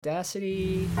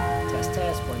Audacity.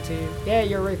 Test. 1, 2. Yeah,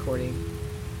 you're recording.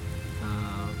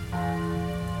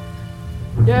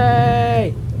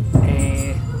 Yay!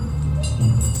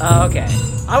 Okay.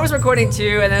 I was recording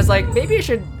too, and I was like, maybe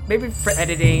for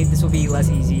editing, this will be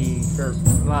less easy,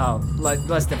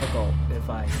 less difficult if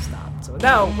I stop. So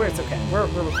no, it's okay. We're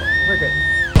recording. We're good.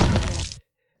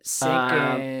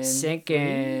 Sync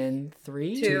in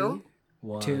 3, 2,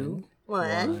 1.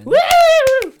 Woo! Woo!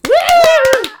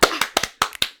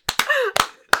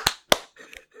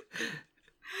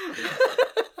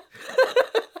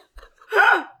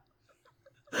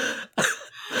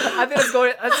 I think it's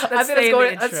going.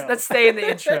 Let's stay in the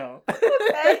intro.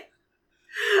 Okay.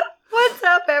 What's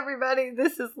up, everybody?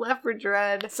 This is Left for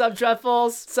Dread. Sub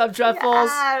Truffles.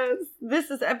 Yes. This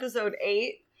is episode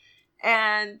 8,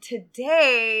 and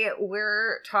today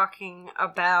we're talking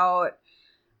about.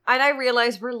 And I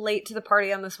realize we're late to the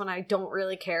party on this one. I don't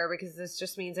really care because this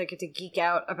just means I get to geek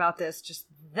out about this just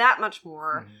that much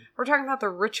more. Mm-hmm. We're talking about The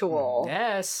Ritual.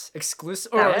 Yes,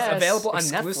 exclusive. Or yes. Available on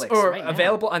Netflix. Or right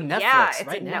available on Netflix. Yeah, it's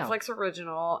right a now. Netflix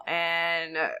original,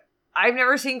 and I've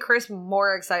never seen Chris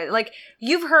more excited. Like,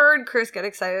 you've heard Chris get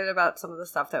excited about some of the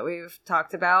stuff that we've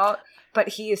talked about, but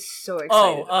he is so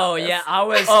excited. I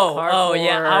was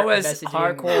hardcore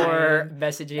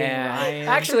messaging Ryan.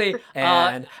 Actually,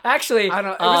 I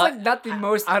don't know. It was like not the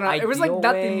most. I don't know. It was like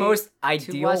not the most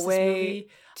ideal way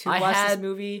to watch this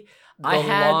movie. I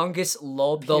had the longest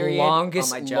lull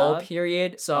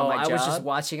period. So I was just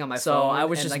watching on my phone. So I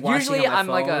was just watching usually on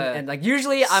my phone.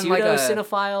 Usually I'm like a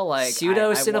cinephile.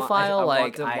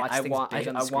 I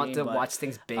want to watch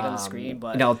things big on the screen.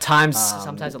 But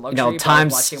sometimes a luxury.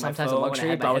 Sometimes a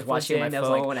luxury. But I was watching my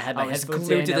phone. I had my headphones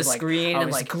glued to the screen. I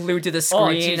was glued to the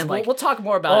screen. And we'll talk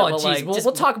more about it.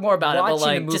 We'll talk more about it.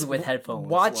 Watching the movie with headphones.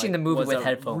 Watching the movie with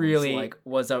headphones really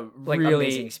was a really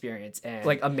amazing experience.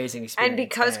 And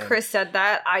because Chris said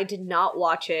that, I did not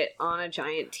watch it on a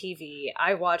giant TV.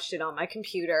 I watched it on my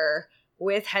computer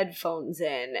with headphones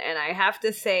in, and I have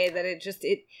to say that it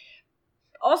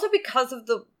also because of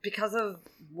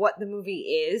what the movie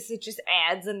is, it just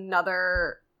adds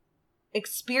another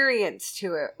experience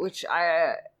to it, which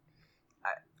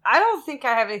I don't think I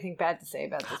have anything bad to say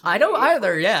about this movie. I don't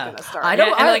either. Yeah, I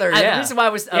don't either. The reason why I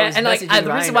was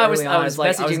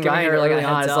messaging Ryan early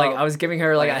on is like I was giving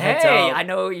her like a heads up. Hey, I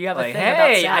know you have a thing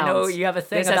about sounds. I know you have a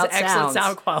thing about excellent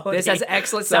sound quality. This has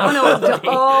excellent sound quality.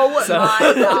 Oh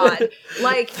my god!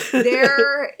 Like,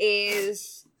 there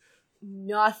is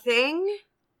nothing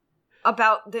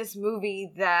about this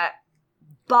movie that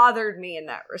bothered me in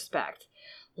that respect.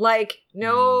 Like,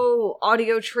 no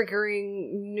audio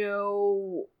triggering,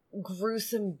 no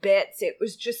gruesome bits. It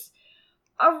was just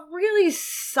a really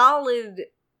solid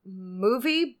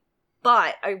movie,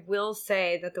 but I will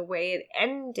say that the way it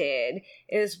ended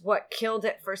is what killed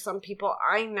it for some people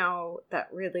I know that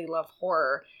really love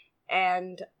horror.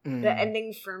 And the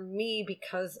ending for me,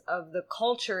 because of the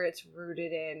culture it's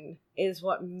rooted in, is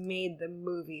what made the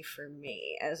movie for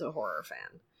me as a horror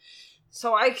fan.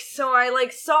 So I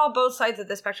saw both sides of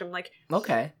the spectrum. Like,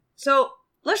 okay, so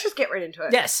let's just get right into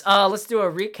it. Yes, let's do a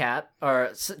recap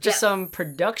or just some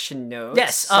production notes.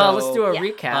 Yes, let's do a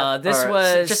recap. This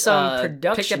was just some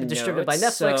production picked up and distributed by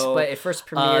Netflix, but it first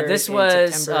premiered. This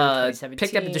was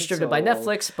picked up and distributed by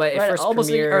Netflix, but it first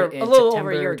premiered a little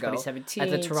over a year ago, 2017, at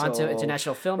the Toronto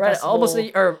International Film Festival. A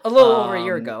little over a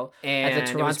year ago, at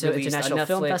the Toronto International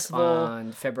Film Festival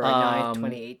on February 9th,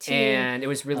 2018, and it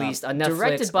was released on Netflix,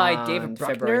 directed by David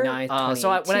Bruckner. 9th,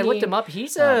 so when I looked him up,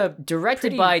 he's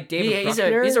directed by David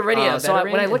Bruckner. He's already a veteran. So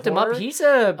when I looked him up, he's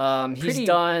already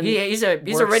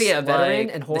a veteran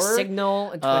in horror. The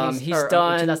Signal in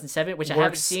 2007, which I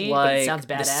haven't seen, but it sounds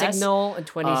badass. The Signal in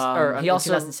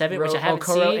 2007, which I haven't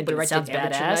seen, but it sounds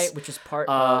badass. Which was part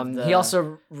of the. He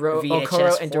also wrote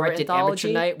Okoro and directed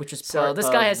Amateur Night, which was part of. So this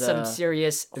guy has some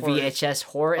serious VHS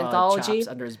horror anthology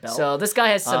under his belt. So this guy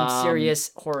has some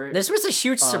serious horror. This was a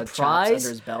huge surprise. Under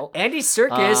his belt. Andy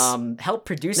Serkis helped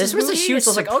produce this. This was a huge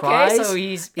surprise. Okay, so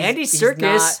he's Andy Serkis.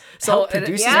 So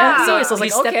producing that. So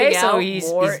he's stepping out.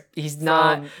 He's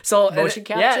not motion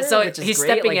capture. Yeah, so he's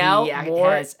stepping out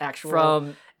more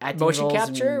from motion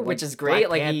capture, which is great.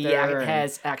 Like, he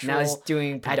has actual. Now he's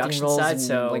doing production side,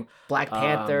 so like Black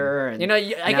Panther, and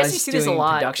I guess you see this a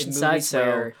lot production side.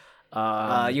 So.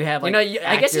 You have like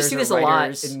I guess you see this a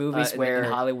lot in movies where in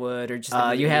Hollywood or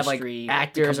just you have like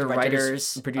actors or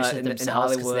writers producers in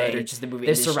Hollywood or just the movie.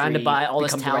 They're surrounded by all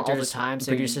this talent all the time.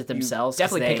 So producers themselves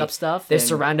definitely pick up stuff. They're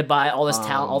surrounded by all this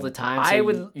talent all the time. So I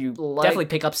would definitely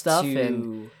pick up stuff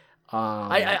and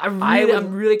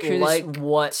I'm really curious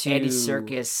what Andy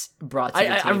Serkis brought to the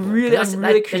table. I'm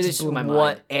really curious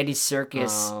what Andy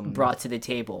Serkis brought to the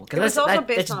table. Because that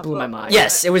just blew my mind.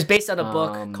 Yes, it was based on a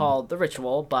book called The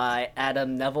Ritual by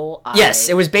Adam Neville. Yes,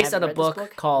 it was based on a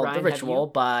book called The Ritual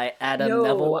by Adam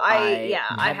Neville. I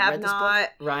have not.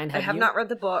 Ryan, I have not read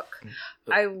the book.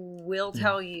 I will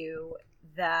tell you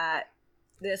that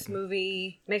this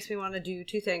movie makes me want to do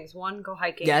two things. One, go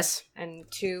hiking. Yes. And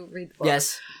two, read the book.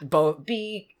 Yes. Both.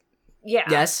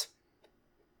 Yes.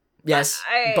 Yes.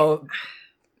 Both.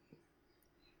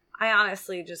 I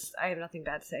honestly I have nothing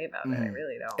bad to say about it. I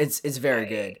really don't. It's very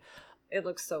good. It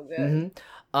looks so good.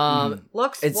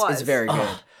 It's very good.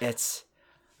 It's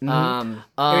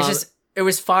it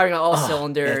was firing on all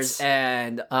cylinders,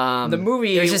 and the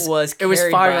movie was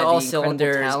firing on all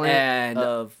cylinders, and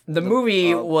the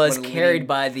movie was carried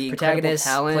by the protagonist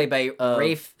played by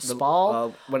Rafe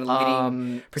Spall, one of the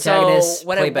leading protagonists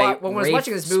played by Rafe Spall. When I was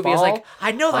watching this movie, I was like,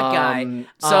 I know that guy.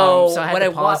 So when I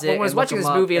was watching this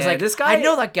movie, I was like, this guy, I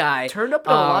know that guy. Turned up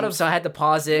in a lot of, so I had to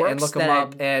pause it and look him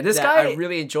up. And this guy I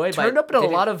really enjoyed. Turned up in a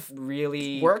lot of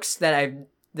really works that I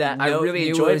really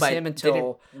enjoyed him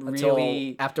until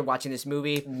after watching this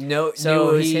movie. Until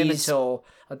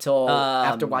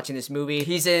after watching this movie.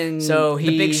 He's in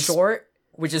The Big Short,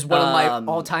 which is one of my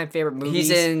all-time favorite movies.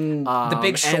 He's in The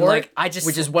Big Short,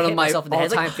 which is one of my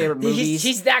all-time favorite movies.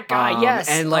 He's that guy, yes.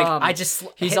 And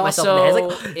he's also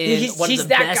in one of the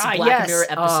best Black Mirror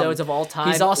episodes of all time.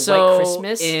 He's also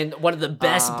in one of the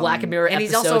best Black Mirror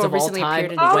episodes of all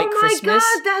time. White Christmas.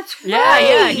 Oh my god, that's right.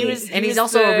 Yeah, he was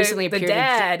also recently appeared. The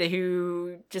dad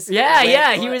who just he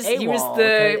was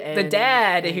the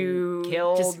dad who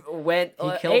killed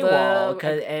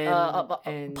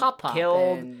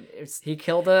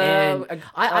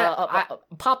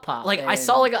Papa. Like I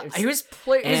saw he was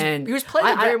playing a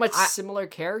very much similar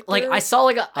character. Like I saw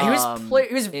he was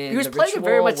playing a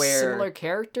very much similar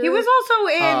character. He was also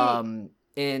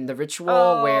in The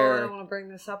Ritual where I don't want to bring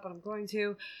this up, but I'm going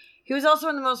to. He was also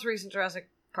in the most recent Jurassic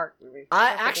Park movie. I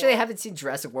actually haven't seen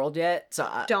Jurassic World yet, so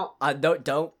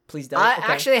please don't. I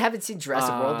actually haven't seen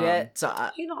Jurassic World yet, so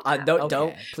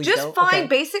don't please just don't.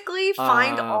 Basically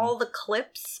find all the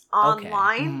clips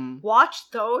online,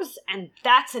 watch those, and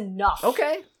that's enough.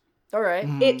 Okay. All right.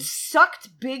 It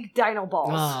sucked big dino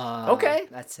balls. Okay.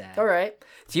 That's sad. All right.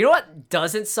 Do you know what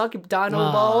doesn't suck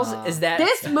dino balls? Is that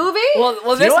this movie?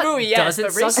 Well, this movie, yes,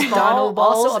 doesn't suck dino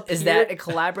balls. Is that it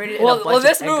collaborated? Well,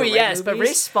 this movie, yes, but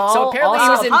Rafe Spall. So apparently he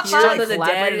was in Shaun of the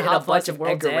Dead and a bunch of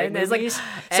World's End.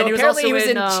 So apparently he was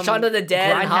in Shaun of the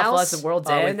Dead and Half of World's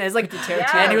End.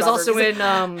 And he was also in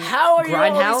How are you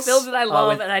all these films that I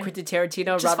love? And Quentin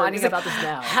Tarantino. Just finding about this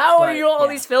now. How are you all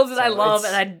these films that I love?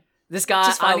 And this guy,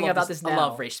 just finding about this now. I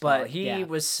love Rafe Spall, but he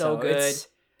was so good.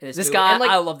 This guy,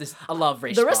 I love this. I love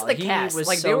Rafe Spall. The rest of the cast,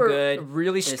 was they were good,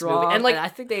 really strong, and I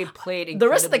think they played the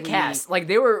rest of the cast,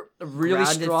 they were really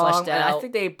strong, and I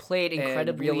think they played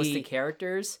incredibly realistic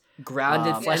characters,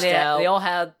 grounded, fleshed out. They all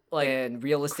had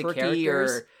realistic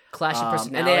characters. Or clash of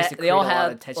personalities, and they all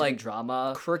had tension and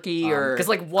drama, quirky or because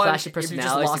one clash of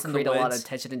personalities to create a lot of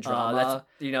tension and drama.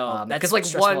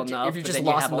 That's one if you're just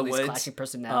lost in the woods, clashing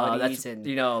personalities, and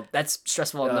that's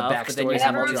stressful enough. But then you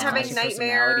have all these having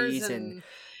nightmares and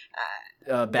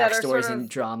backstories and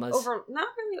dramas, not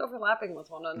really overlapping with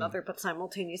one another, but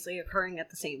simultaneously occurring at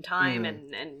the same time,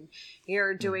 and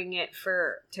you're doing it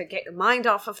to get your mind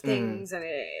off of things, and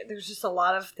there's just a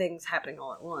lot of things happening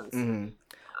all at once.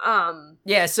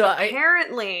 So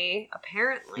apparently,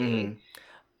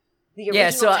 the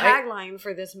original tagline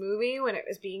for this movie, when it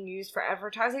was being used for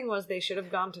advertising, was "They should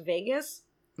have gone to Vegas."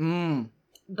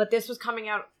 But this was coming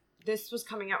out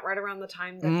right around the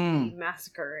time that the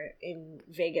massacre in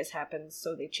Vegas happened,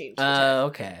 so they changed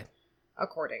the tag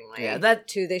accordingly. Yeah,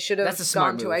 they should have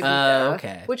gone to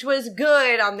Ibiza, which was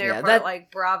good on their part.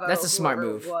 Bravo, that's a smart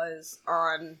move. Was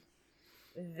on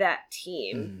that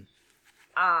team.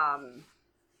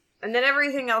 And then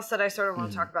everything else that I sort of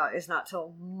want to talk about is not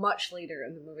till much later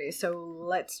in the movie. So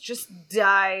let's just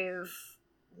dive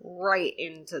right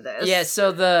into this. Yeah,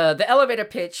 so the elevator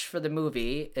pitch for the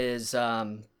movie is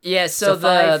the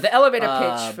elevator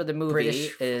pitch for the movie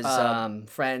British, is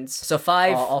friends. So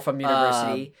five all from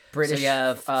university. British. So you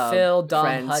have Phil, Dom,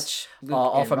 friends, Hutch, Luke,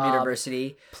 all and from Rob,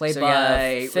 university. Played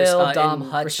by Phil, Dom,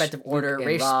 Hutch, respective order, Luke,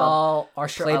 Rafe and Spall,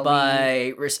 Arshur played Ali,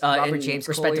 by Robert James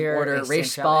respective Collier, order, Rafe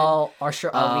Sam Spall, Arshur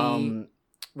Ali,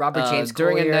 Robert James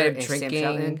during Collier, a night of and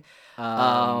drinking.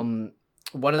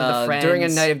 one of the friends during a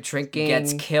night of drinking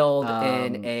gets killed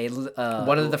in a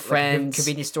one of the friends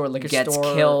convenience store liquor gets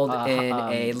store killed in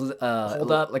a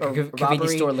hold up like a robbery.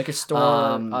 convenience store liquor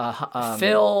store.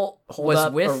 Phil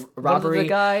was with one of the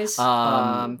guys.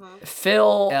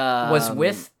 Phil was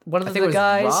with one of the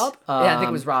guys. Rob? Yeah, I think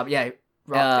it was Rob. Yeah,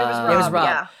 Rob. It was Rob.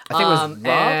 Yeah. I think it was Rob.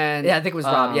 Yeah, I think it was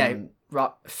Rob. Yeah,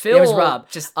 Rob. Phil. It was Rob.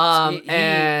 Just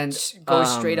and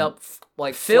goes straight up.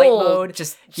 Like Phil flight mode,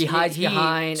 just he hides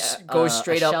behind goes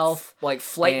straight up shelf, like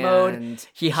flight mode.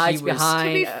 He hides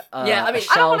behind. Yeah, I mean,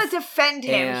 I don't want to defend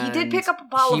him. He did pick up a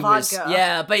bottle of vodka.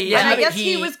 Yeah, but and I guess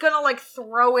he was gonna like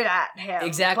throw it at him.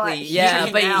 Exactly.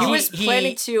 But he was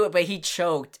planning to, but he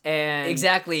choked. And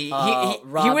exactly, he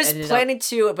was planning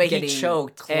to, but he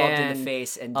choked, clubbed in the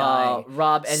face and died.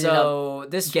 Rob ended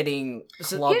up getting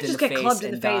clubbed in the face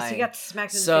and died. He got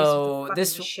smacked in the face. So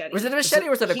this was it a machete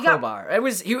or was it a crowbar? It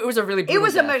was a really. It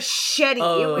was a machete.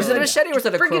 Was it a machete or was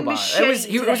it a crowbar? It was a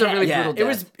really brutal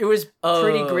death. It was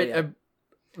pretty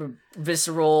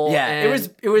visceral. Yeah, and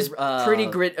it was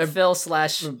pretty Phil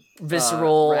 /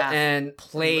 visceral and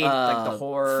played like the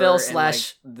horror. Phil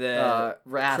 / the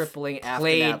crippling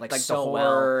played aftermath like the so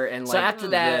horror well. and So after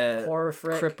that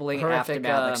crippling horrific,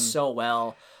 aftermath so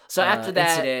well. So after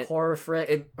that incident,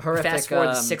 horrific, fast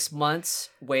forward 6 months,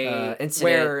 where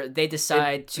they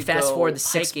decide to fast go forward the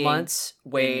 6 hiking months,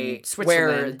 where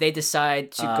Switzerland, they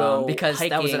decide to go because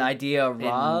that was an hiking idea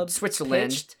Rob in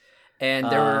Switzerland, pitched,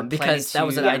 and they were because that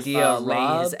was an idea lay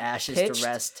his Rob ashes pitched, to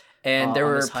rest. And they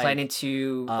were planning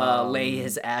to lay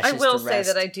his ashes to rest. I will say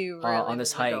that I do really on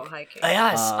this hike. go hiking.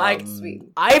 Yes, sweet.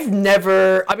 I've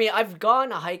never. I mean, I've gone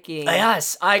hiking.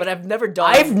 Yes, but I've never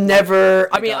done. I've never.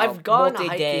 I mean, I've gone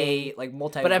multi-day, like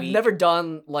multi-week, but I've never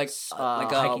done like a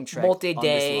hiking trek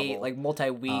multi-day, like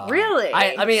multi-week. Really?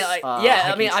 I mean,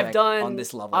 yeah. I mean, I've done on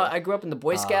this level. I grew up in the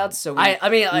Boy Scouts, so we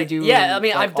do. Yeah, I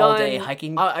mean, like I've done all-day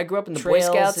hiking. I grew up in the Boy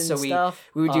Scouts, and so stuff.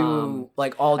 we would do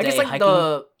like all day I guess like hiking.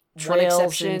 the Trails one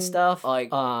exception and stuff. Like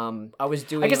I was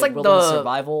doing. I guess like wilderness the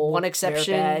survival. one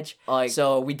exception. Badge. Like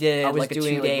so we did. I was like a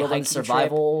doing 2-day like hiking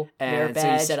survival and badge.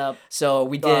 so you set up. So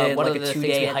we did one like of the a things we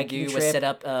 2-day had to hiking do trip, was set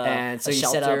up and so a you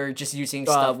shelter set up just using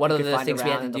stuff. one of the things we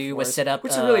had to do was set up,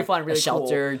 which is really fun, really a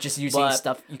shelter cool. just using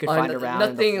stuff you could find around.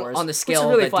 Nothing in the on the scale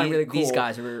really that fun, really cool. these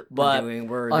guys were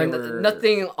doing.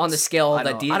 Nothing on the scale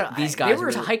that these guys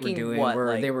were hiking doing.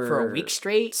 They were for a week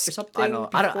straight or something.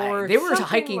 I don't. They were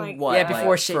hiking what? Yeah,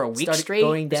 before shit for a week started straight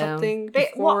going down.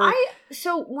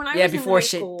 So when I was before in high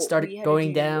shit school, started we had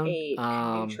going to do down, a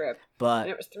canoe trip, but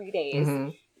and it was 3 days,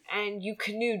 and you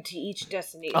canoed to each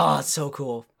destination. Oh, it's so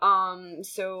cool.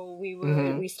 So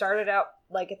we started out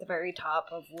like at the very top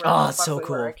of where the fuck we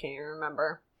were. I can't even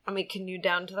remember. And we canoed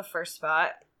down to the first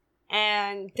spot,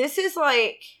 and this is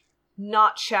like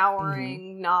not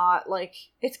showering, not like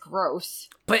it's gross,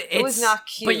 but it was not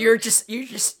cute. But you're just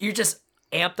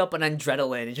amped up on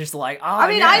adrenaline. It's just like, oh, I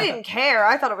mean, yeah. I didn't care.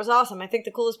 I thought it was awesome. I think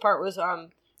the coolest part was so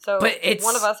but it's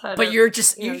one of us had. But you're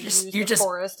just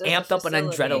amped up on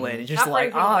adrenaline. It's just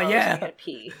like, oh yeah. We had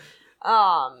pee.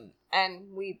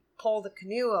 And we pull the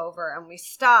canoe over and we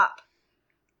stop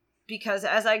because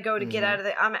as I go to get out of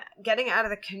I'm getting out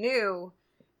of the canoe,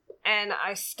 and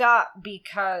I stop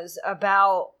because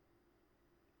about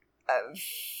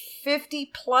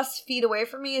 50 plus feet away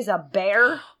from me is a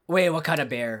bear. Wait, what kind of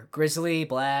bear? Grizzly,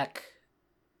 black?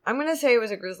 I'm gonna say it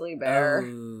was a grizzly bear.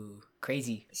 Oh,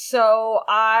 crazy. So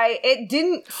it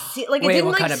didn't see, like, wait, it didn't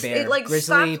what like kind of bear? It like Grizzly,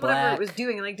 stopped whatever black? it was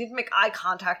doing, and like didn't make eye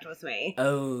contact with me.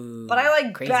 Oh, but I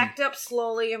like crazy. backed up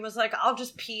slowly and was like, I'll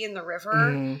just pee in the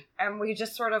river, and we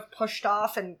just sort of pushed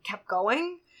off and kept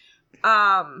going.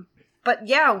 But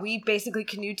yeah, we basically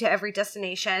canoed to every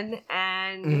destination,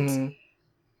 and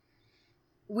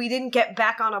we didn't get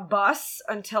back on a bus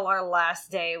until our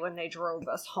last day when they drove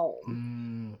us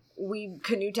home. We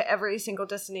canoed to every single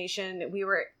destination. We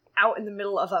were out in the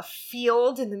middle of a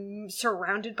field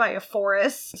surrounded by a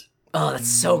forest. Oh, that's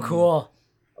so cool.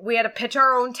 We had to pitch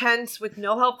our own tents with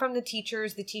no help from the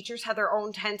teachers. The teachers had their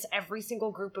own tents. Every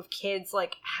single group of kids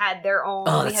had their own.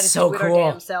 Oh, we had to so do it cool.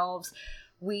 our damn selves.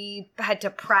 We had to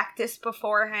practice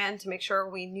beforehand to make sure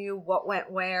we knew what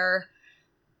went where.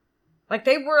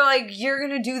 They were like, you're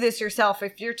going to do this yourself.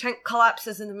 If your tent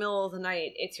collapses in the middle of the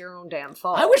night, it's your own damn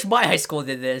fault. I wish my high school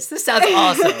did this. This sounds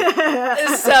awesome.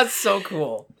 This sounds so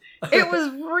cool. It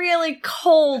was really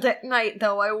cold at night,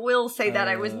 though. I will say that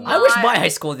I was not. I wish my high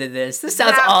school did this. This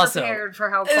sounds awesome. Prepared for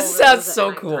how cold this sounds was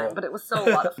so cool. Time, but it was still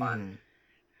a lot of fun.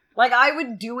 I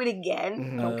would do it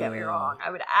again. Don't get me wrong.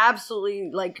 I would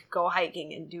absolutely go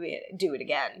hiking and do it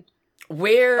again.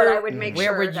 But I would make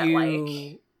sure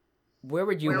that where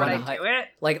would you want to hike?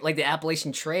 Like the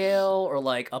Appalachian Trail or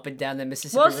like up and down the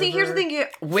Mississippi River? Well, see, here's the thing.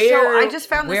 So I just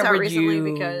found this out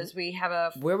recently because we have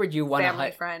a where would you want to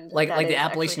hike? Friend like the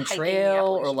Appalachian Trail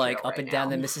or like up and down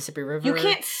the Mississippi River? You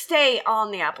can't stay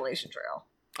on the Appalachian Trail.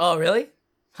 Oh, really?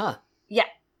 Huh. Yeah.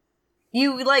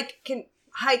 You like can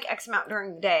hike X amount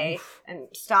during the day and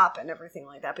stop and everything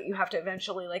like that, but you have to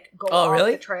eventually like go off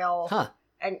the trail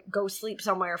and go sleep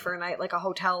somewhere for a night, like a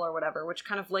hotel or whatever, which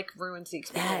kind of like ruins the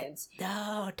experience.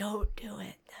 No, don't do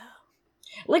it.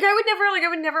 No. Like I would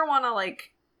never want to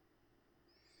like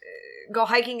go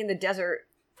hiking in the desert.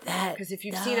 Because if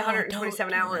you've seen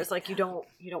 127 hours, like you don't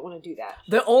want to do that.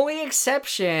 The only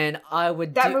exception I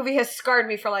would movie has scarred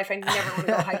me for life. I never want to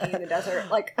go hiking in the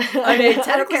desert. Like I mean,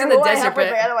 technically in the desert,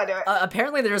 but how do I do it?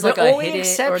 Apparently there's like a hidden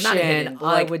exception. Or not hidden,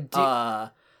 I would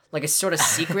do like a sort of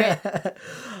secret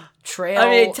trail. I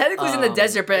mean, technically it's in the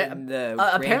desert, but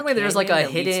apparently there's like a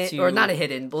hidden or not a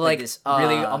hidden, but like this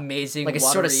really amazing, like a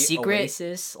sort of secret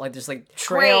oasis. Like there's like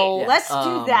trail. Wait, let's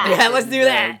do that. Yeah, let's do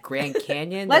that. Grand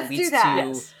Canyon. Let's do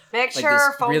that. Make sure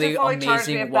like phones really are fully charged.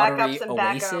 We have watery backups and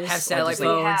oasis. backups. Have satellite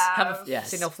phones. Have a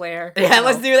signal flare. Yeah,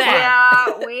 let's do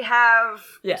that. Yeah, we have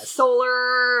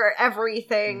solar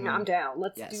everything. I'm down.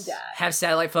 Let's do that. Have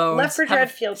satellite phones. Left for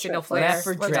Dread field trip. Signal flare.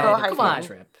 Let's go hiking. Come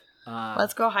on.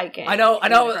 Let's go hiking. I know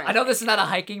this is not a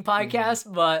hiking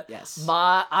podcast, but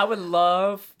I would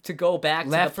love to go back to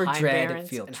the Pine Barrens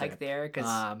field and hike there because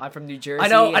I'm from New Jersey. I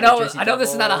know this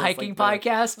is not a hiking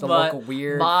podcast, but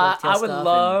I would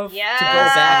love to go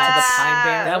back to the Pine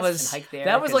Barrens and hike there.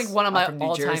 That was like one of my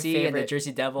all-time favorite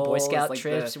Jersey Devils Boy Scout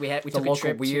trips. We took a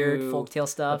trip weird folktale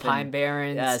stuff, Pine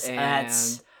Barrens.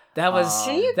 Yes, that was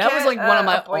like one of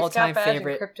my all-time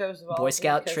favorite Boy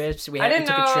Scout trips. We took a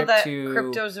trip to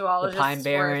the Pine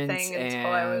Barrens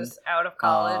until I was out of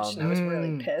college and I was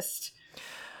really pissed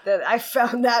that I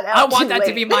found that out. I want that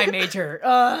to be my major.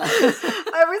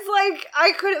 I was like,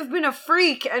 I could have been a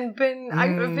freak and I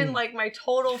could have been like my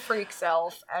total freak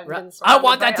self and been I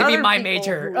want that to be my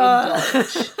major.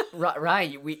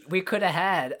 Right, we could have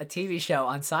had a TV show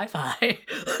on Sci-Fi,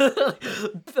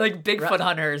 like Bigfoot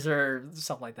Hunters or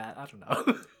something like that. I don't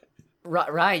know.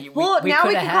 Right. Now we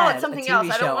can call it something else.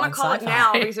 I don't want to call it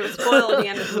now because it would spoil the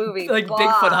end of the movie. Like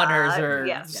Bigfoot Hunters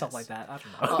or something like that. I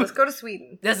don't know. Let's go to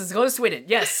Sweden. Yes, let's go to Sweden.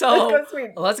 Yes, so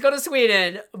let's go to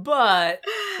Sweden. But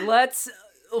let's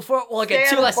get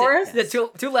two lessons.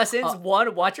 Two lessons.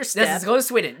 One, watch your steps. Let's go to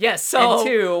Sweden. Yes. So and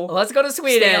two, let's go to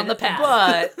Sweden. Stay on the path.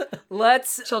 But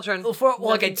let's children.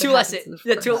 Two lessons.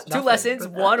 Two lessons.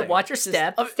 One, watch your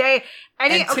steps. Stay.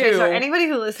 So anybody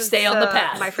who listens stay on the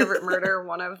path. My Favorite Murder,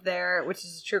 which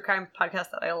is a true crime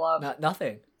podcast that I love.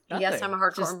 Nothing. Yes, I'm a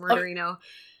hardcore murderino.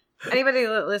 Anybody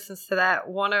that listens to that,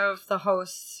 one of the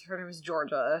hosts, her name is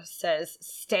Georgia, says,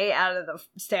 stay out of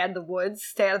the woods,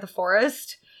 stay out of the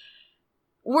forest.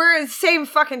 The same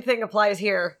fucking thing applies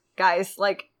here, guys.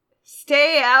 Like,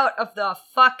 stay out of the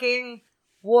fucking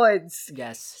woods.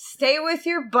 Yes. Stay with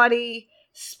your buddy,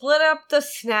 split up the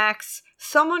snacks,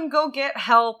 someone go get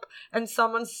help, and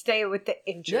someone stay with the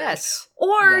injured. Yes.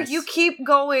 Or you keep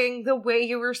going the way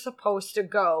you were supposed to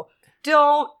go.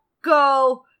 Don't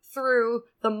go through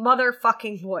the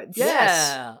motherfucking woods.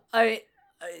 Yeah.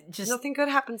 Just nothing good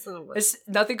happens in the woods.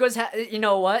 Nothing good. You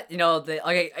know what?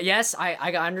 Yes,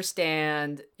 I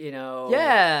understand.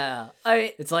 Yeah.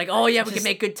 It's like, oh yeah, we can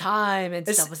make good time and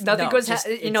stuff. Nothing good.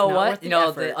 You know what?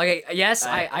 Yes,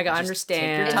 I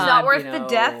understand. It's not worth the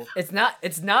death.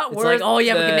 It's not worth. Like, oh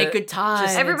yeah, we can make good time.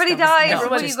 Everybody dies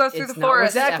when you go through the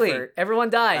forest. Exactly. Everyone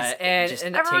dies,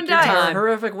 and everyone dies in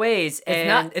horrific ways.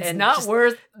 It's not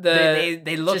worth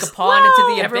they look upon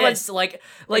into the abyss. Like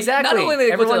exactly. Not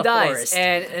only everyone dies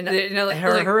and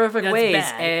horrific ways,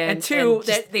 and two,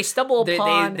 they stumble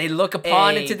upon, they look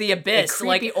upon into the abyss,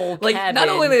 like old cabin. Not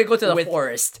only do they go to the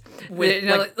forest,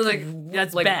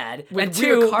 that's bad, and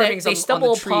two, they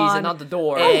stumble upon and on the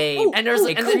door, and there's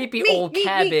a creepy old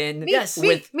cabin. Yes,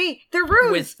 with they're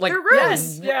runes. They're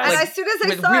runes. And as soon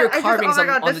as I saw weird carvings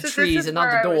on the trees and on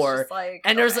the door,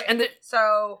 and there's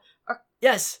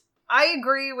yes. I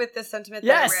agree with the sentiment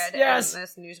that I read in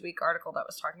this Newsweek article that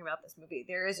was talking about this movie.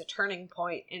 There is a turning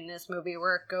point in this movie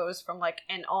where it goes from like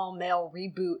an all-male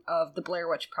reboot of the Blair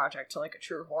Witch Project to like a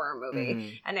true horror movie. Mm-hmm.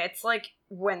 And it's like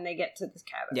when they get to this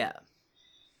cabin. Yeah.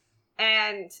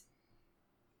 And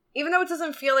even though it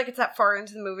doesn't feel like it's that far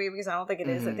into the movie, because I don't think it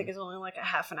is, I think it's only like a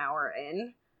half an hour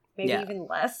in, maybe even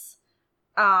less.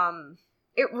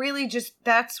 it really just,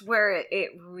 that's where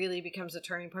it really becomes a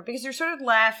turning point, because you're sort of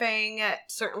laughing at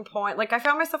certain point. Like, I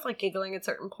found myself like giggling at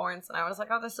certain points, and I was like,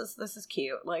 oh, this is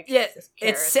cute. Like, yeah,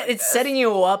 it's setting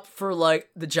you up for like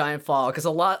the giant fall, because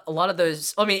a lot of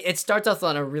those, I mean, it starts off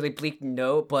on a really bleak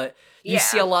note, but you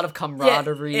see a lot of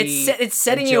camaraderie. It's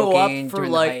setting you up for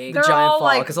like the giant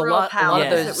fall, because a lot of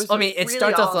those, I mean, it really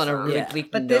starts off on a really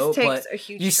bleak note, but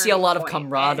you see a lot of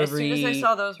camaraderie as soon as I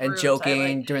saw those rooms, and joking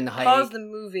I, during the hike. Paused the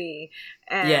movie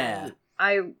and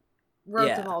I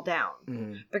wrote them all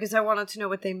down because I wanted to know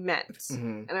what they meant,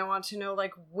 and I wanted to know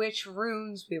like which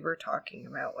runes we were talking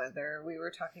about, whether we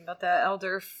were talking about the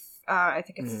elder. I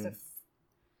think it's the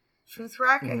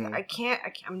Futhrak.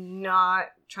 I'm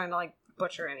not trying to like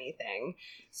butcher anything,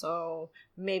 so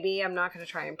maybe I'm not going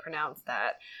to try and pronounce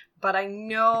that. But I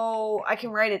know I can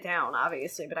write it down,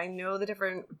 obviously. But I know there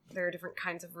are different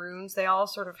kinds of runes. They all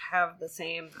sort of have the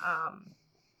same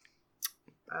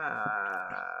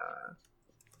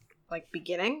like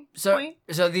beginning point.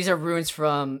 So these are runes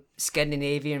from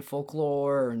Scandinavian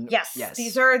folklore. Yes.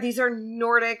 These are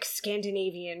Nordic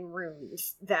Scandinavian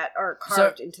runes that are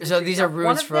carved into. So these are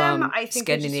runes from them, I think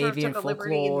Scandinavian took a folklore.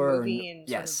 liberty in the movie and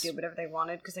sort of did whatever they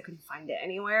wanted because I couldn't find it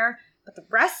anywhere. But the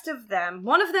rest of them,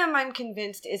 one of them, I'm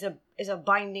convinced is a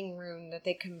binding rune that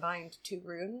they combined two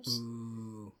runes.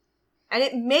 Ooh. And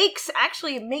it makes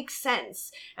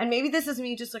sense. And maybe this is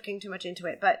me just looking too much into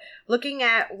it, but looking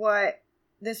at what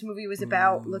this movie was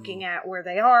about, looking at where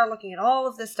they are, looking at all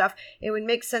of this stuff, it would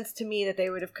make sense to me that they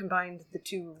would have combined the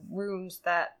two runes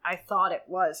that I thought it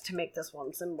was to make this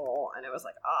one symbol. And it was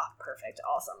like, perfect,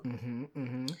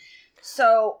 awesome.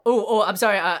 So, I'm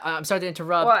sorry. I'm sorry to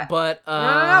interrupt, what? But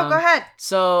no, go ahead.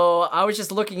 So I was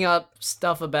just looking up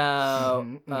stuff about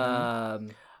I'm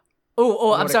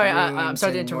sorry. I'm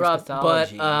sorry to interrupt, but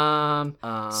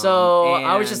so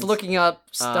I was just looking up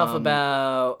stuff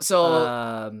about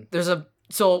there's a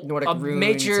Nordic a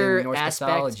major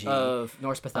aspect of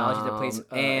Norse mythology that plays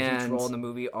a huge role in the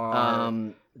movie are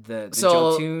the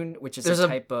Jotun, which is a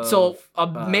type of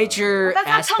a major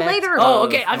aspect. That's later. Oh,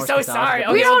 okay. I'm so sorry.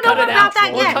 We don't know about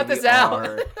that yet. We'll cut this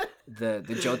out. The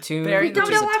Jotun. We don't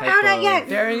know about that yet.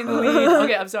 Burying the lead.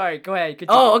 Okay, I'm sorry. Go ahead.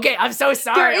 Continue. Oh, okay. I'm so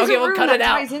sorry. Okay, we'll cut it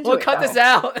out. We'll cut this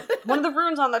out. One of the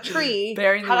runes on the tree.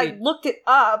 Burying the lead. I looked it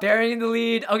up. Burying the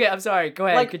lead. Okay, I'm sorry. Go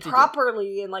ahead. Like continue.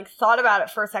 Properly and like thought about it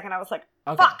for a second. I was like,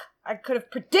 fuck. I could have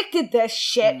predicted this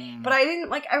shit, but I didn't.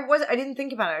 Like I didn't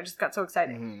think about it. I just got so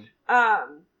excited.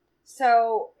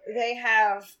 So they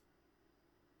have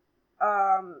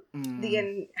the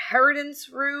inheritance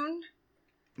rune,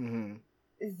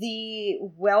 the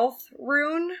wealth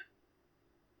rune,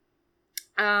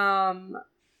 a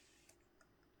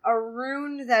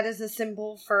rune that is a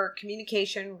symbol for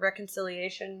communication,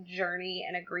 reconciliation, journey,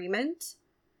 and agreement.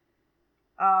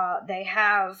 They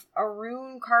have a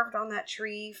rune carved on that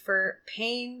tree for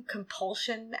pain,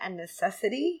 compulsion, and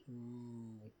necessity.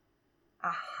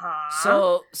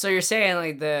 So you're saying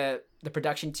like the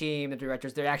production team, the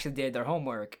directors, they actually did their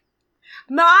homework.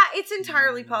 It's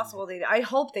entirely possible I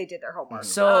hope they did their homework.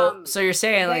 So you're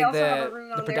saying like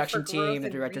the production team, the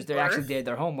directors, they actually did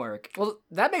their homework. Well,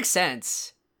 that makes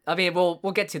sense. I mean, we'll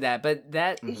get to that, but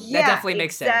that definitely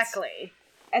makes sense. Exactly.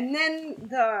 And then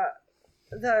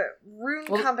the rune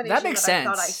combination that makes sense.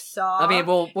 I thought I saw. I mean,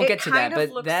 we'll get to that,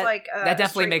 but that like that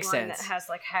definitely makes sense. That has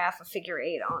like half a figure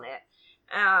 8 on it.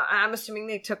 I'm assuming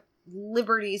they took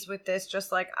liberties with this,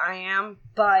 just like I am.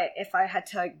 But if I had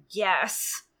to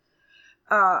guess,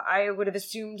 I would have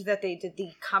assumed that they did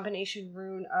the combination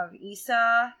rune of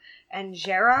Isa and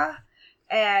Jera,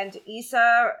 and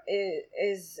Isa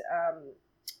is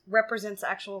represents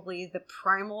actually the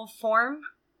primal form.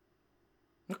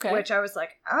 Okay. Which I was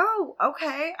like, oh,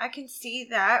 okay, I can see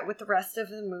that with the rest of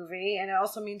the movie, and it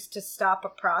also means to stop a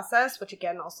process, which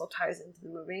again also ties into the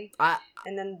movie.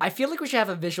 And then I feel like we should have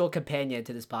a visual companion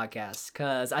to this podcast,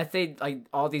 because I think like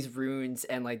all these runes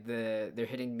and like their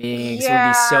hidden meanings would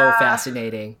be so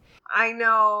fascinating. I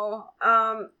know.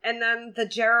 And then the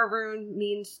Jera rune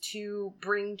means to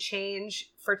bring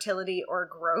change, fertility, or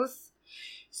growth.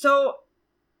 So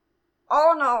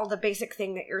all in all, the basic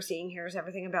thing that you're seeing here is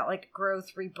everything about like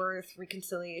growth, rebirth,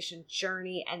 reconciliation,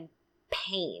 journey, and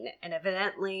pain. And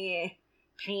evidently,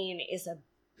 pain is a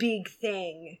big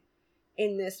thing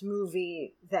in this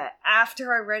movie that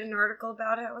after I read an article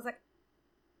about it, I was like,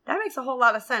 that makes a whole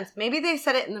lot of sense. Maybe they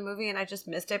said it in the movie and I just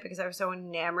missed it because I was so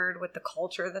enamored with the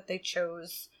culture that they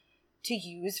chose to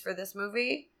use for this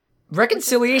movie.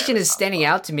 Reconciliation is standing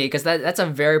out to me because that's a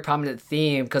very prominent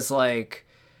theme, because like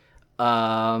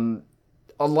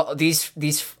a lot these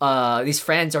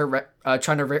friends are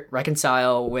trying to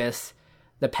reconcile with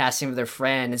the passing of their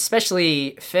friend,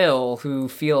 especially Phil, who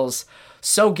feels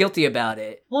so guilty about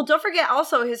it. Well, don't forget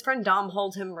also his friend Dom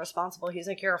holds him responsible. He's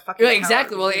like, you're a fucking coward.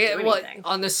 Exactly. Well,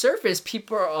 on the surface,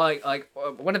 people are like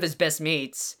one of his best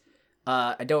mates.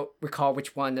 I don't recall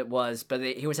which one it was, but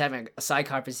he was having a side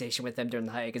conversation with them during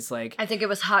the hike. It's like, I think it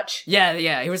was Hutch.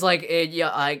 Yeah. He was like,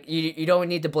 you don't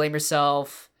need to blame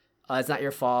yourself. It's not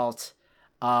your fault.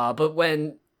 But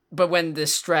when the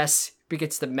stress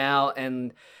begins to mount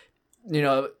and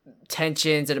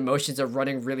tensions and emotions are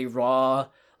running really raw,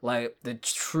 like the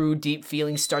true deep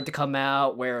feelings start to come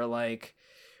out, where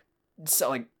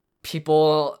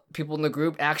people in the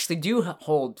group actually do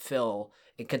hold Phil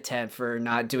in contempt for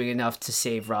not doing enough to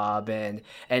save Rob, and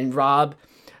Rob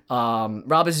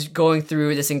is going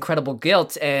through this incredible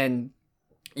guilt, and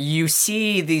you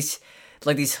see these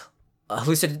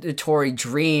hallucinatory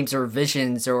dreams or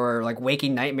visions or like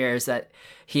waking nightmares that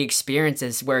he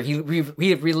experiences, where he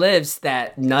relives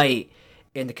that night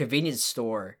in the convenience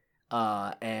store,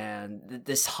 and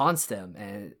this haunts them.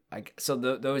 And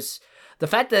the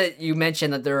fact that you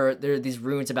mentioned that there are these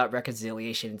runes about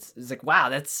reconciliation, it's like, wow,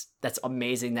 that's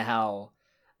amazing.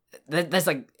 That's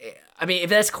like, I mean, if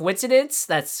that's coincidence,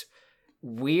 that's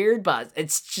weird, but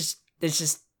it's just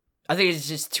I think it's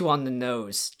just too on the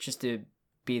nose just to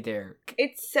be there.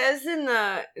 It says in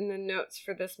the notes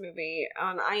for this movie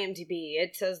on IMDb,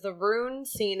 it says the rune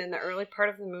seen in the early part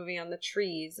of the movie on the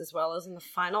trees, as well as in the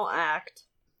final act,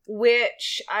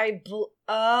 which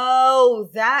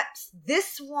that's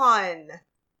this one.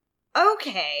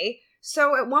 Okay,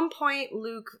 so at one point,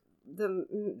 Luke,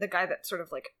 the guy that sort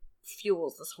of like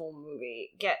fuels this whole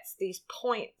movie, gets these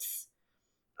points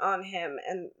on him,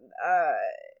 and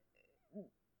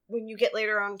when you get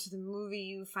later on to the movie,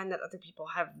 you find that other people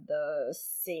have the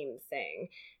same thing.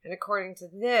 And according to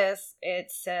this, it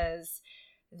says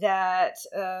that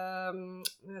the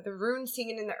rune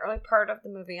seen in the early part of the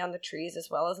movie on the trees, as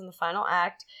well as in the final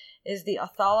act, is the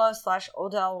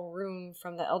Othala/Odal rune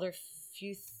from the Elder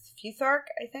Futhark,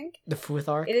 I think. The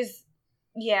Futhark? It is,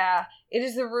 yeah. It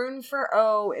is the rune for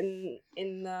O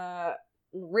in the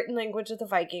written language of the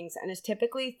Vikings, and is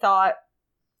typically thought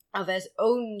of as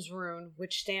Odin's rune,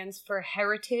 which stands for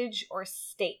heritage or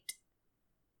state.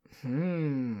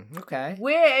 Okay.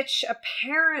 Which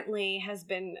apparently has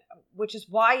been, which is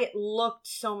why it looked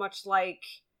so much like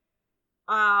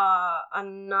a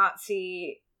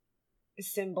Nazi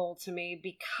symbol to me,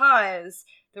 because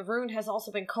the rune has also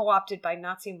been co-opted by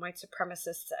Nazi and white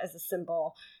supremacists as a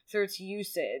symbol through its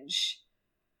usage.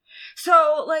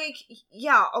 So, like,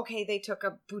 yeah, okay, they took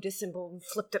a Buddhist symbol and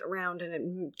flipped it around and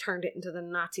it turned it into the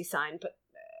Nazi sign, but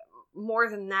more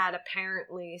than that,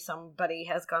 apparently somebody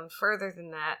has gone further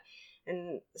than that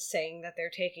and saying that they're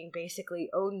taking basically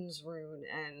Odin's rune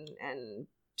and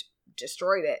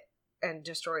destroyed it and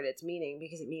destroyed its meaning,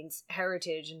 because it means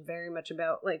heritage and very much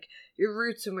about, like, your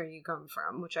roots and where you come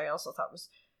from, which I also thought was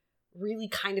really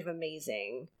kind of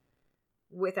amazing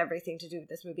with everything to do with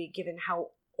this movie, given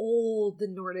how old the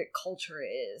Nordic culture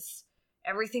is.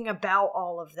 Everything about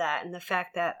all of that, and the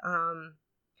fact that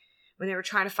when they were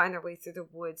trying to find their way through the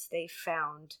woods, they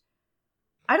found,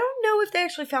 I don't know if they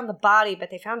actually found the body, but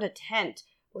they found a tent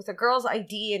with a girl's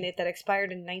ID in it that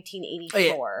expired in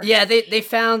 1984. Oh, yeah, they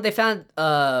found they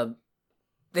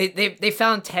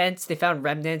found tents, they found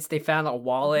remnants, they found a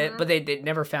wallet, but they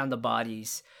never found the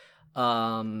bodies.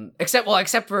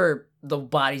 Except for the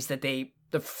bodies that the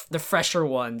fresher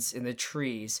ones in the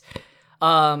trees.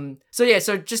 So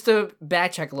just to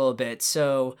backtrack a little bit.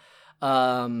 So,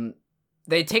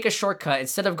 they take a shortcut.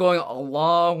 Instead of going a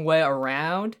long way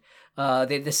around,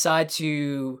 they decide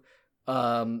to,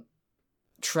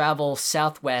 travel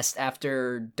southwest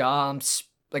after Dom,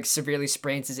 severely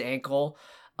sprains his ankle.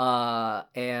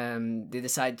 And they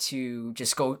decide to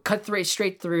just cut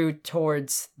straight through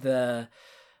towards the,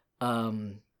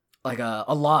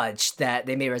 a lodge that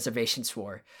they made reservations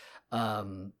for.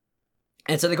 And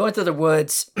so they go into the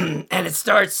woods and it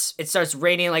starts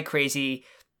raining like crazy,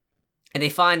 and they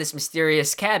find this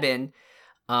mysterious cabin.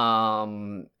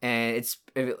 And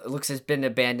it looks as been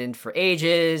abandoned for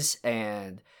ages,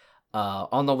 and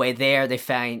on the way there they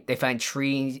find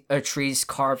trees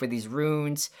carved with these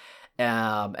runes.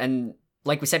 And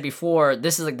like we said before,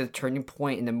 this is like the turning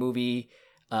point in the movie.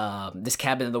 This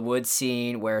cabin in the woods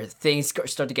scene where things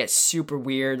start to get super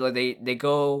weird. Like they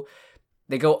go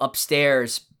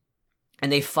upstairs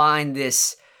and they find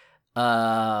this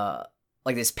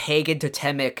this pagan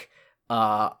totemic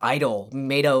idol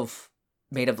made of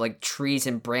like trees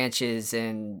and branches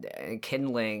and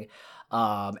kindling,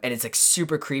 and it's like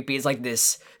super creepy. It's like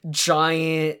this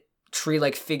giant tree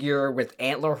like figure with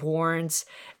antler horns,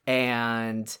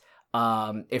 and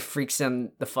it freaks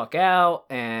him the fuck out,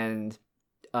 and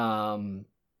I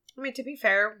mean, to be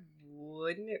fair,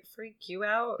 wouldn't it freak you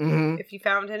out if you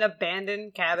found an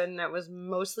abandoned cabin that was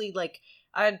mostly like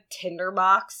a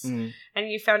tinderbox and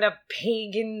you found a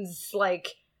pagan's, like,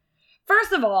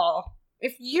 first of all,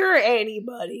 if you're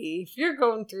anybody, if you're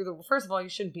going through first of all, you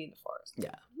shouldn't be in the forest.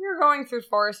 Yeah. You're going through the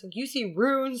forest and you see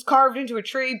runes carved into a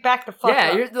tree, back the fuck up.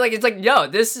 Yeah, you're like, it's like, yo,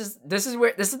 this is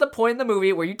the point in the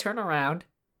movie where you turn around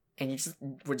and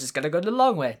we're just gonna go the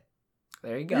long way.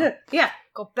 There you go. Yeah.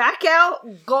 Go back out,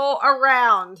 go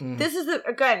around. This is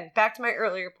again, back to my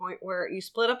earlier point where you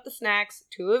split up the snacks,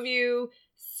 2 of you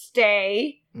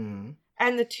stay, and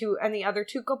the other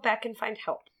 2 go back and find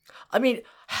help. I mean,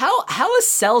 how is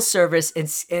cell service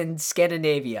in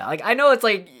Scandinavia? Like, I know it's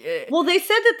like, well, they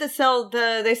said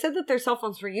that they said that their cell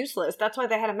phones were useless. That's why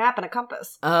they had a map and a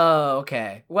compass. Oh,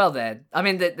 okay. Well then, I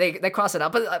mean, they cross it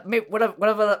out. But what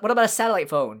about a satellite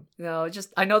phone? You know,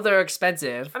 just, I know they're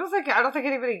expensive. I don't think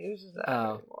anybody uses that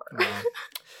anymore. Well,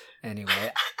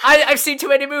 anyway, I've seen too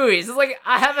many movies. It's like,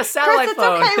 I have a satellite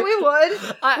phone. It's okay. We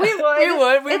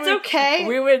would. It's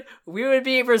okay. We would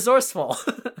be resourceful.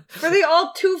 For the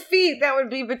all 2 feet that would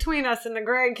be between us and the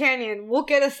Grand Canyon, we'll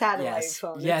get a satellite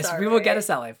phone. Yes, we will get a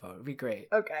satellite phone. It'd be great.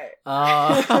 Okay.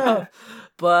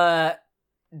 But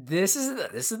this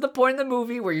is the point in the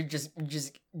movie where you just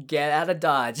get out of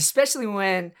Dodge, especially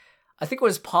when I think it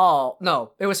was Paul.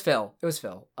 No, it was Phil.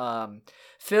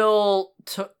 Phil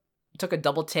took a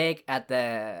double take at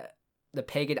the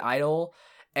pagan idol,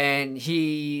 and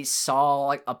he saw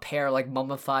like a pair of like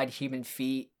mummified human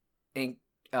feet in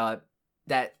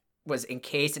that was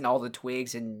encased in all the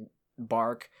twigs and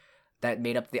bark that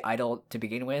made up the idol to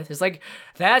begin with. It's like,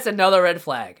 that's another red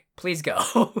flag. Please go.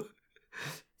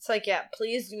 It's like, yeah,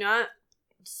 please do not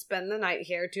spend the night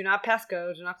here. Do not pass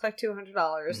go. Do not collect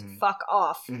 $200. Fuck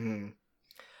off.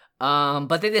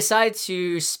 But they decide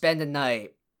to spend the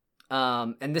night.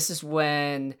 And this is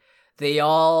when they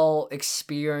all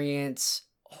experience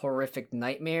horrific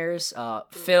nightmares.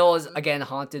 Phil is again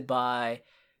haunted by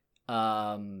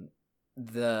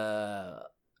the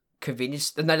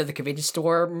night of the convenience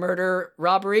store murder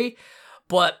robbery.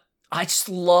 But I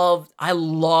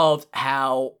loved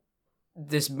how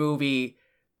this movie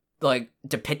like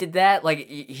depicted that. Like,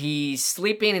 he's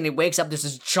sleeping and he wakes up, there's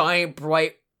this giant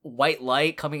bright white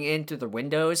light coming in through the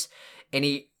windows, and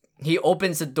he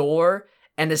opens the door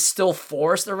and there's still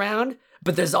forest around,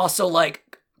 but there's also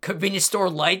like convenience store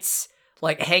lights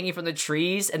like hanging from the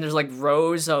trees, and there's like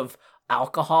rows of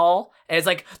alcohol, and it's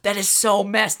like, that is so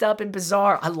messed up and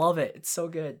bizarre. I love it. It's so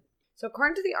good. So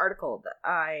according to the article that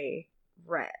I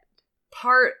read,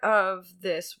 part of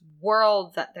this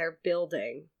world that they're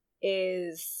building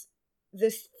is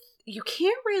this, you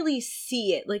can't really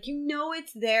see it. Like, you know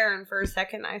it's there, and for a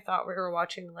second I thought we were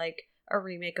watching like a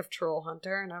remake of Troll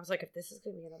Hunter, and I was like, if this is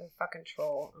gonna be another fucking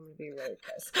troll, I'm gonna be really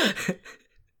pissed.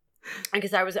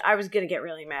 Because I was gonna get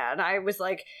really mad. I was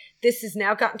like, this has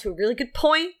now gotten to a really good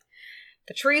point.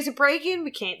 The trees are breaking,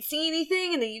 we can't see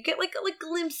anything, and then you get like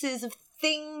glimpses of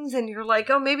things, and you're like,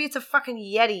 oh, maybe it's a fucking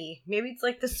Yeti. Maybe it's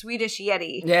like the Swedish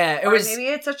Yeti. Yeah, maybe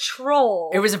it's a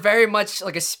troll. It was very much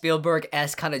like a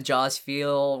Spielberg-esque kind of Jaws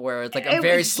feel, where it's like a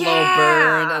very slow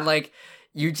burn, and like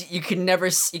you can never,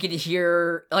 you can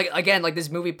hear, like, again, like this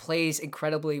movie plays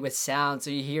incredibly with sound, so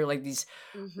you hear like these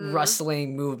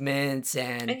rustling movements,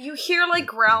 and you hear like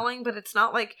growling, but it's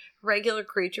not like regular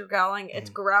creature growling. It's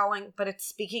growling, but it's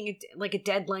speaking like a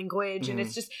dead language, and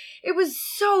it's just, it was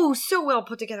so well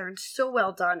put together and so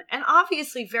well done, and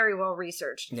obviously very well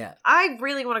researched. Yeah, I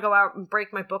really want to go out and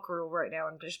break my book rule right now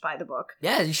and just buy the book.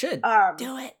 Yeah, you should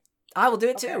do it. I will do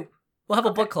it too. We'll have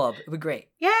a book club. It'll be great.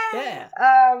 Yeah.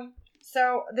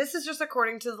 So this is just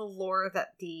according to the lore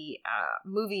that the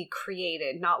movie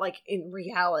created, not like in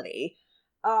reality.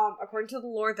 According to the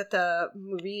lore that the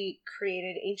movie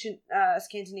created, ancient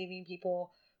Scandinavian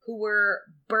people who were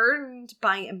burdened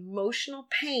by emotional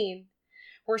pain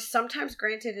were sometimes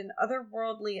granted an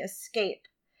otherworldly escape,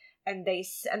 and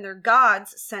their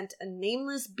gods sent a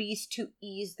nameless beast to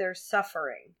ease their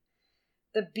suffering.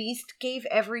 The beast gave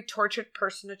every tortured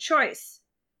person a choice: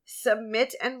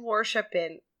 submit and worship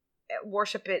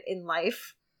it in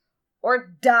life,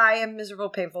 or die a miserable,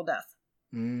 painful death.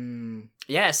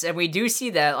 Yes, and we do see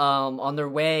that on their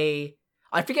way,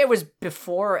 I forget it was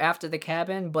before or after the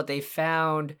cabin, but they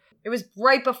found, it was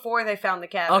right before they found the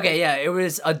cabin. Okay, yeah, it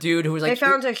was a dude who was like, they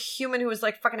found a human who was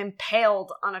like fucking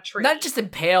impaled on a tree. Not just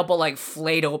impaled, but like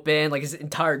flayed open, like his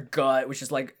entire gut was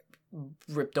just like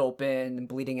ripped open and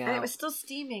bleeding out. And it was still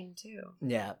steaming too.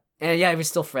 Yeah. And yeah, it was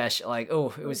still fresh. Like,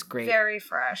 oh, it was great. Very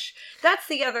fresh. That's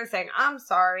the other thing. I'm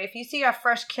sorry. If you see a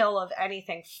fresh kill of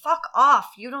anything, fuck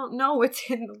off. You don't know what's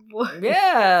in the woods.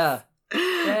 Yeah.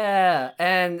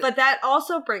 Yeah. But that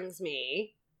also brings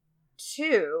me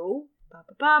to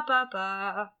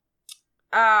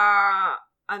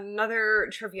another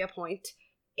trivia point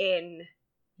in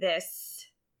this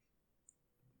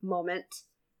moment.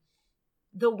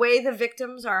 The way the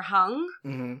victims are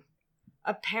hung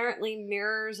apparently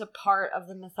mirrors a part of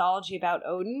the mythology about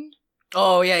Odin.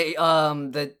 Oh yeah,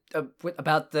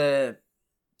 about the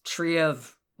tree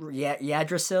of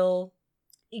Yggdrasil.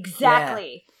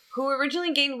 Exactly. Yeah. Who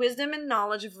originally gained wisdom and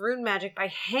knowledge of rune magic by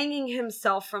hanging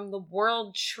himself from the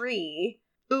world tree.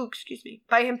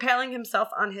 By impaling himself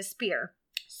on his spear.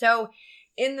 So,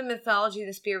 in the mythology,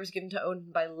 the spear was given to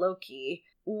Odin by Loki,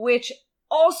 which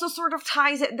also sort of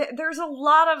ties it. There's a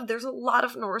lot of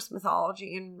Norse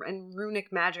mythology and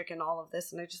runic magic and all of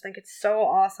this, and I just think it's so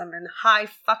awesome and high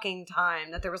fucking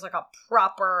time that there was like a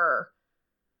proper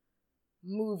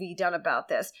movie done about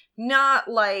this. Not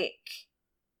like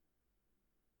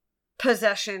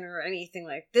Possession or anything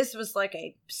like this. Was like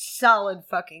a solid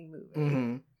fucking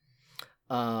movie.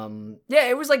 Yeah,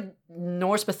 it was like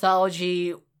Norse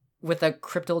mythology with a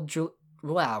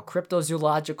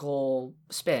cryptozoological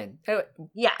spin.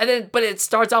 Yeah. But it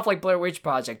starts off like Blair Witch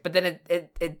Project, but then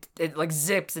it like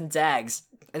zips and zags,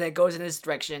 and then it goes in this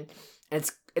direction, and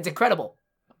it's incredible.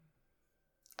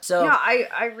 So yeah,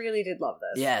 I really did love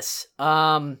this. Yes.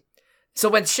 So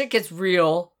when shit gets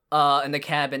real, in the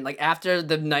cabin, like after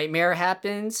the nightmare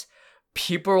happens,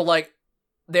 people are like,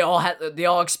 they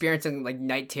all experiencing like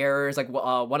night terrors. Like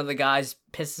one of the guys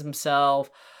pisses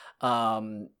himself.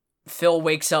 Phil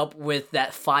wakes up with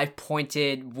that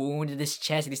 5-pointed wound in his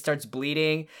chest and he starts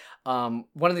bleeding. One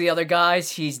of the other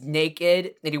guys, he's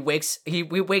naked and he wakes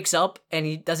up and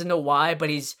he doesn't know why, but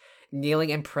he's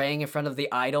kneeling and praying in front of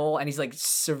the idol and he's like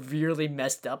severely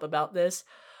messed up about this.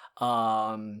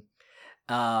 And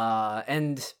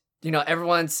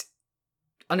everyone's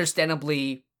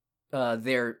understandably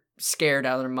they're scared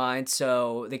out of their minds,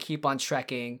 so they keep on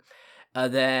trekking.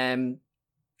 Then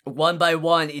one by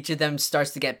one, each of them starts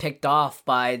to get picked off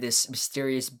by this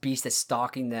mysterious beast that's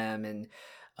stalking them. And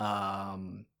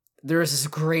there's this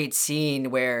great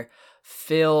scene where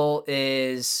Phil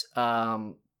is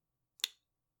going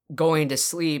to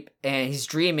sleep and he's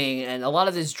dreaming, and a lot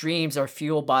of his dreams are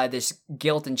fueled by this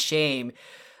guilt and shame.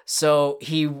 So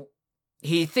he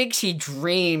thinks he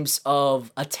dreams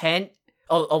of a tent,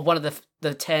 of one of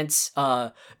the tents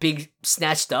being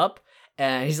snatched up.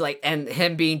 And he's like, and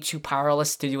him being too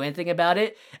powerless to do anything about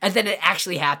it. And then it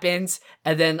actually happens.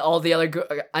 And then all the other,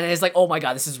 and it's like, oh my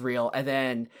God, this is real.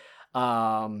 And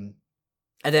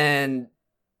then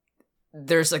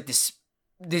there's like these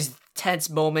tense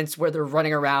moments where they're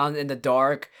running around in the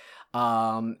dark.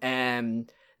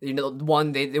 And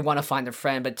one, they want to find their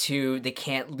friend, but two, they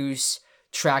can't lose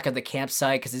track of the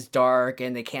campsite because it's dark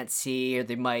and they can't see, or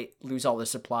they might lose all their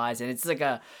supplies. And it's like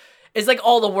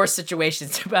all the worst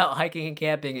situations about hiking and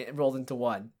camping rolled into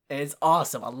one. And it's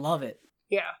awesome. I love it.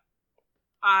 Yeah.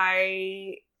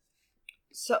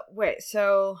 So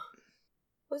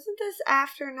wasn't this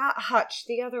after not Hutch?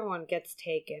 The other one gets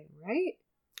taken, right?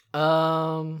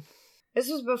 This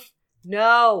was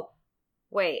no.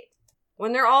 Wait.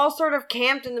 When they're all sort of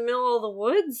camped in the middle of the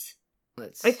woods?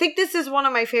 I think this is one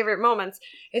of my favorite moments.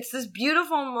 It's this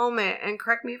beautiful moment, and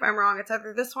correct me if I'm wrong, it's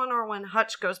either this one or when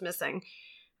Hutch goes missing.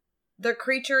 The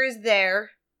creature is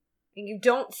there, and you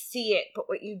don't see it, but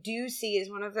what you do see is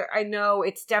one of their... I know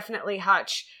it's definitely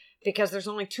Hutch, because there's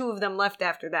only 2 of them left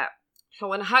after that. So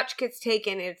when Hutch gets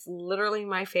taken, it's literally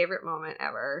my favorite moment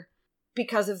ever,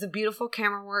 because of the beautiful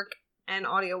camera work and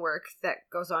audio work that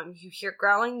goes on. You hear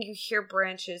growling, you hear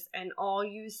branches, and all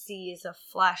you see is a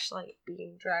flashlight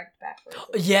being dragged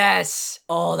backwards. Yes!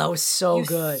 Oh, that was so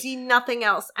good. You see nothing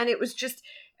else, and it was just...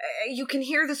 you can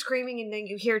hear the screaming, and then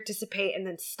you hear it dissipate and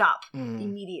then stop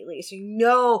immediately. So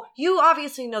you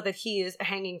obviously know that he is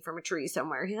hanging from a tree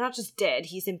somewhere. He's not just dead,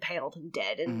 he's impaled and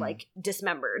dead and like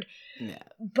dismembered. Yeah.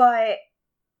 But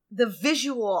the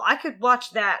visual, I could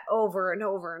watch that over and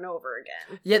over and over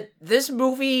again. Yeah, this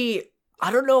movie,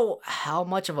 I don't know how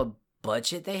much of a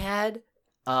budget they had.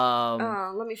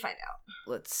 Let me find out.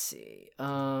 Let's see.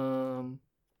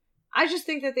 I just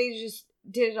think that they just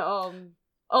did a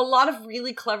lot of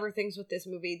really clever things with this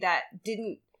movie that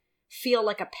didn't feel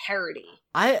like a parody.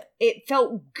 It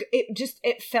felt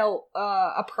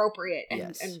appropriate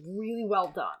and really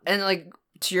well done. And like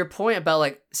to your point about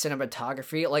like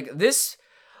cinematography, like this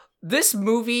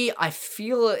movie, I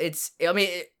feel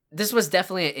this was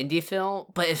definitely an indie film,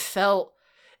 but it felt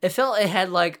it felt it had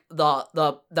like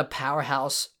the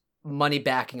powerhouse money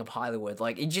backing of Hollywood.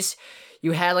 Like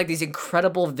you had like these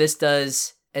incredible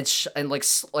vistas and just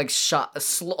like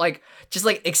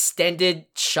extended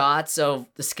shots of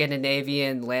the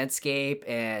Scandinavian landscape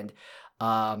and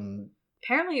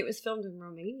apparently it was filmed in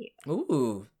Romania.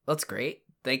 Ooh, that's great.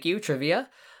 Thank you, trivia.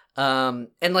 And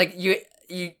like you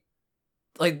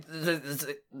like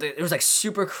it was like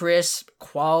super crisp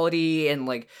quality and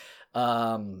like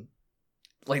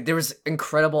there was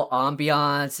incredible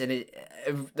ambiance and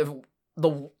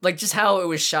the like just how it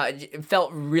was shot, it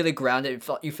felt really grounded.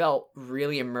 You felt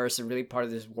really immersed and really part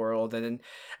of this world, and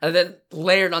then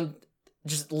layered on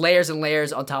just layers and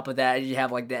layers on top of that, you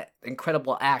have like that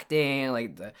incredible acting,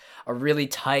 like a really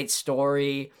tight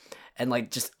story, and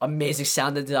like just amazing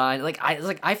sound design.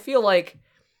 I feel like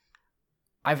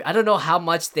I don't know how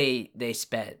much they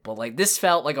spent, but like this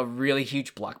felt like a really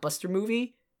huge blockbuster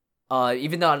movie,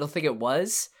 even though I don't think it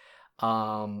was.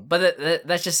 But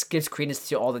that just gives credence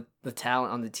to all the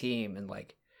talent on the team, and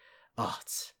like,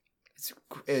 it's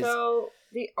so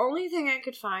the only thing I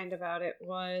could find about it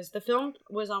was the film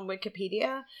was on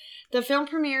Wikipedia. The film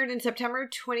premiered in September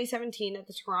 2017 at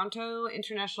the Toronto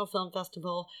International Film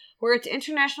Festival, where its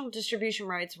international distribution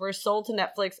rights were sold to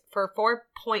Netflix for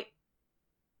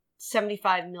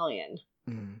 $4.75 million.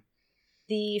 Mm-hmm.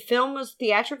 The film was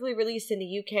theatrically released in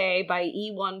the UK by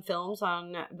E1 Films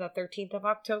on the 13th of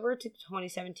October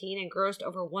 2017 and grossed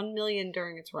over $1 million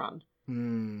during its run.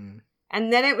 Mm.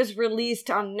 And then it was released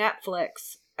on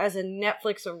Netflix as a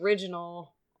Netflix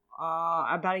original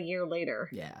about a year later.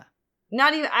 Yeah.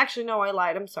 Not even, actually, no, I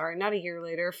lied. I'm sorry. Not a year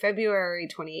later. February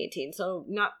 2018. So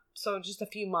just a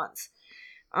few months.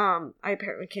 I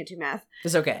apparently can't do math.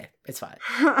 It's okay. It's fine.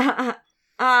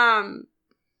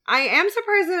 I am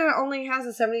surprised that it only has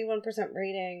a 71%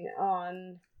 rating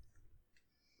on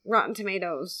Rotten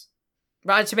Tomatoes.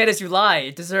 Rotten Tomatoes, you lie.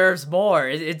 It deserves more.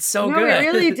 It's so good. No, it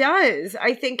really does.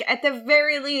 I think at the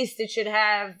very least it should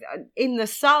have in the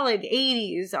solid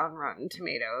 80s on Rotten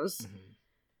Tomatoes. Mm-hmm.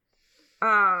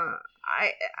 I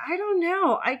don't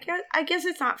know. I guess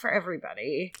it's not for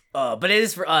everybody. But it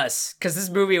is for us, because this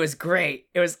movie was great.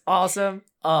 It was awesome.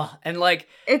 And like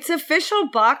its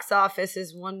official box office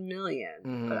is 1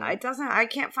 million, but I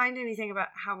can't find anything about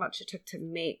how much it took to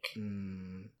make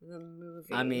the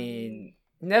movie. I mean,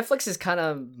 Netflix is kind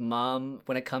of mum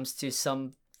when it comes to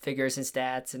some figures and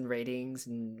stats and ratings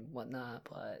and whatnot,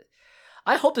 but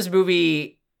I hope this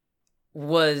movie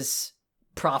was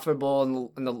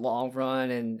profitable in the long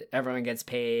run and everyone gets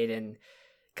paid, and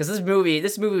because this movie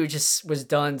just was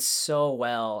done so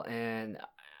well, and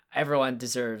everyone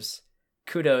deserves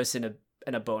kudos and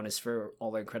a bonus for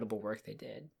all the incredible work they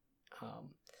did.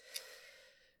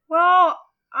 Well,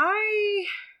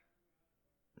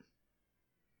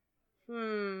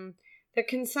 the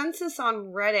consensus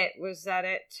on Reddit was that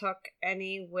it took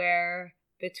anywhere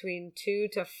between 2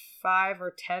 to 5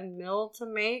 or 10 mil to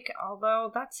make, although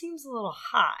that seems a little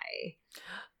high.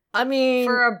 I mean,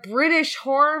 for a British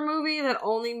horror movie that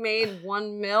only made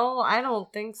 1 mil, I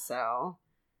don't think so.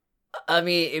 I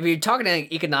mean, if you're talking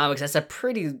like economics, that's a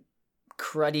pretty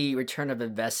cruddy return of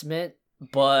investment.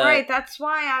 But right, that's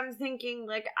why I'm thinking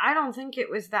like I don't think it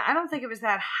was that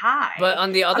high. But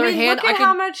on the other hand,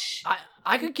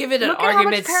 I could give it an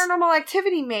argument. Look at how much Paranormal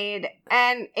Activity made,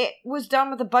 and it was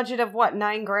done with a budget of what,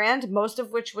 $9,000, most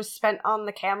of which was spent on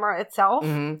the camera itself.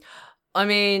 Mm-hmm. I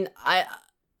mean,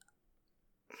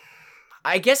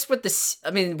 I guess with the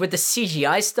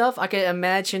CGI stuff, I can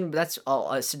imagine that's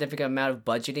a significant amount of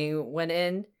budgeting went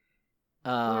in.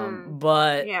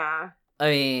 But yeah, I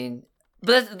mean,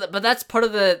 but that's part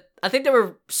of the. I think they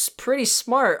were pretty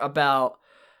smart about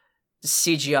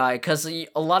CGI, because a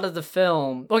lot of the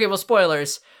film. Okay, well,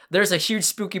 spoilers. There's a huge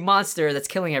spooky monster that's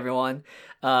killing everyone.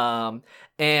 And oh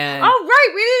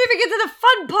right, we didn't even get to the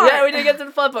fun part. Yeah, we didn't get to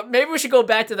the fun part. Maybe we should go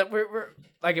back to the.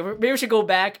 Maybe we should go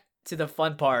back to the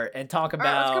fun part and talk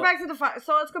about. Let's go back to the fun.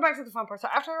 So let's go back to the fun part. So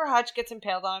after Hutch gets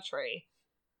impaled on a tree,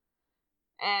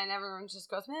 and everyone just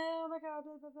goes, "Oh my god!"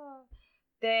 Blah, blah, blah.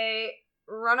 They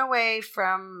run away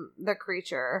from the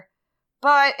creature,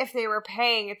 but if they were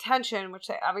paying attention, which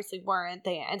they obviously weren't,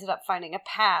 they ended up finding a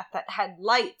path that had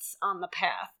lights on the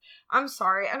path. I'm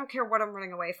sorry, I don't care what I'm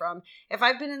running away from. If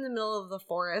I've been in the middle of the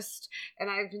forest and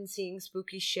I've been seeing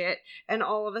spooky shit, and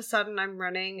all of a sudden I'm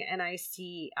running and I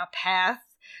see a path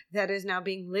that is now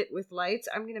being lit with lights,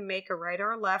 I'm going to make a right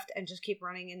or a left and just keep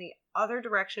running in the other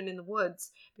direction in the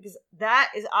woods, because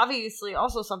that is obviously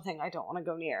also something I don't want to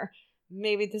go near.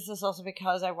 Maybe this is also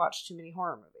because I watched too many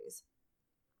horror movies.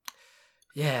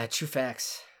 Yeah, true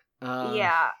facts.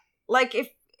 Yeah, like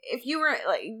if you were,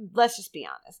 like, let's just be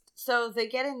honest. So they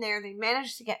get in there, they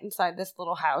manage to get inside this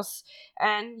little house,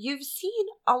 and you've seen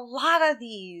a lot of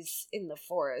these in the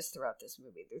forest throughout this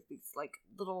movie. There's these, like,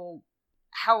 little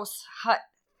house hut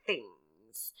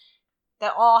things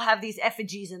that all have these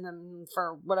effigies in them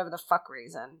for whatever the fuck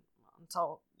reason.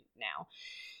 Until now.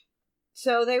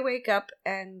 So they wake up,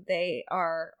 and they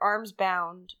are arms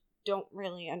bound, don't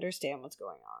really understand what's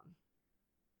going on.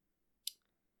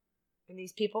 And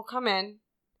these people come in,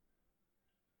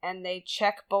 and they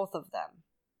check both of them.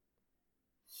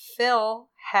 Phil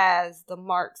has the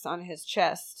marks on his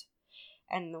chest,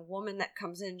 and the woman that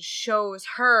comes in shows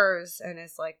hers, and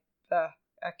is like,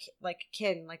 like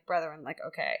kin, like brethren, like,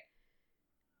 okay.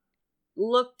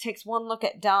 Takes one look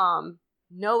at Dom,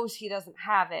 knows he doesn't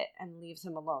have it, and leaves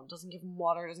him alone. Doesn't give him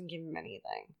water, doesn't give him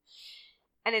anything.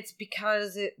 And it's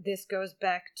because this goes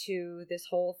back to this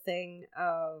whole thing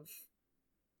of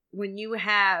when you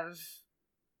have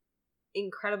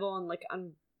incredible and, like,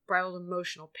 unbridled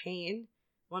emotional pain,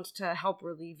 wants to help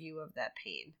relieve you of that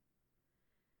pain.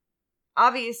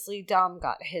 Obviously, Dom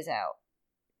got his out.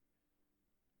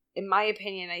 In my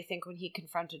opinion, I think when he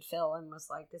confronted Phil and was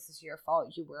like, this is your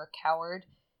fault, you were a coward,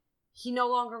 he no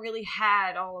longer really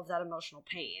had all of that emotional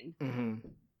pain. Mm-hmm.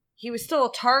 He was still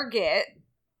a target,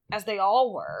 as they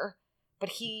all were, but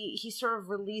he sort of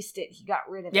released it. He got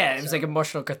rid of it. Yeah, it was like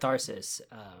emotional catharsis.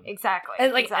 Exactly.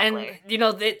 And exactly. And you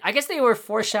know, I guess they were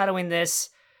foreshadowing this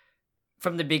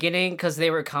from the beginning because they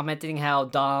were commenting how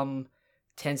Dom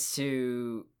tends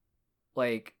to,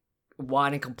 like,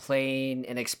 whine and complain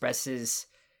and expresses,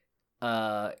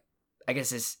 I guess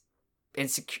his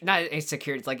not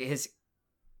insecurity, like his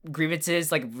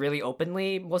grievances, like, really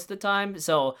openly most of the time.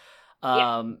 So,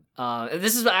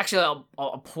 this is actually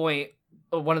a point,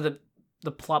 one of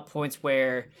the plot points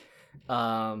where,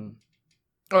 or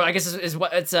I guess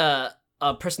it's a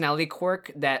personality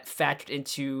quirk that factored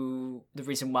into the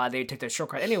reason why they took their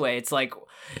shortcut. Anyway, it's like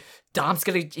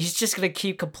he's just gonna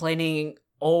keep complaining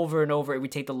over and over if we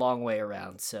take the long way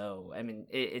around. So I mean,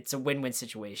 it's a win-win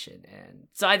situation, and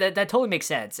so that totally makes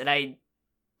sense. And I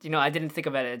didn't think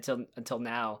about it until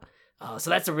now.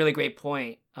 So that's a really great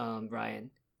point,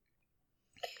 Ryan.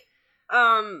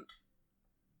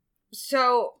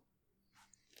 So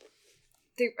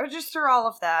they register all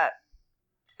of that,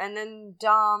 and then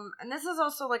Dom, and this is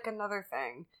also, like, another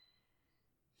thing.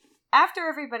 After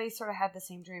everybody sort of had the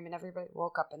same dream and everybody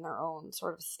woke up in their own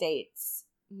sort of states,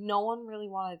 no one really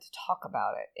wanted to talk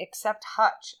about it, except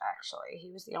Hutch, actually.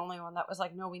 He was the only one that was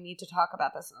like, no, we need to talk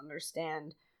about this and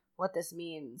understand what this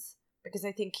means. Because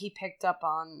I think he picked up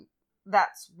on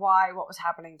that's why what was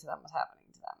happening to them was happening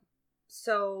to them.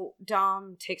 So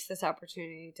Dom takes this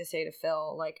opportunity to say to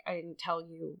Phil, like, I didn't tell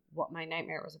you what my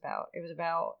nightmare was about. It was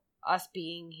about us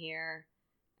being here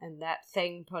and that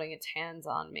thing putting its hands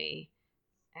on me,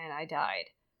 and I died.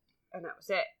 And that was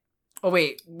it. Oh,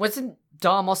 wait. Wasn't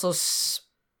Dom also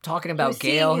talking about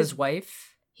Gail, his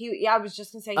wife? I was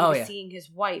just going to say he was seeing his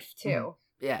wife, too.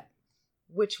 Mm-hmm. Yeah.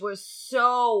 Which was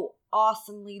so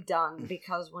awesomely done,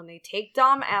 because when they take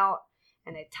Dom out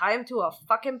and they tie him to a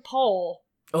fucking pole,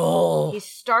 he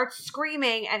starts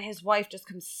screaming, and his wife just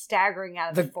comes staggering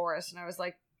out of the forest. And I was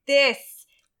like, this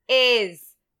is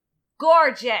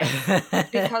gorgeous.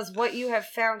 Because what you have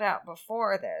found out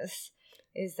before this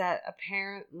is that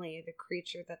apparently the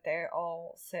creature that they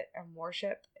all sit and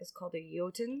worship is called a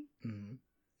Jotun. Mm-hmm.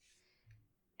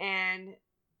 And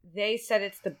they said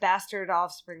it's the bastard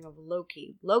offspring of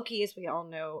Loki. Loki, as we all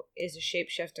know, is a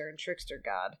shapeshifter and trickster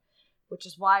god, which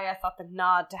is why I thought the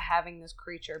nod to having this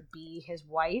creature be his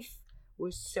wife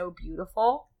was so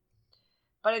beautiful.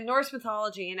 But in Norse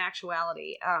mythology, in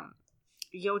actuality,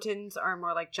 Jotuns are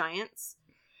more like giants,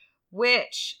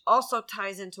 which also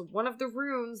ties into one of the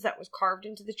runes that was carved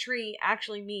into the tree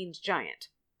actually means giant.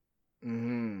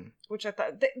 Mm-hmm. Which I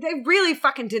thought they really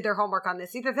fucking did their homework on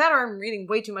this. Either that or I'm reading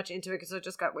way too much into it because I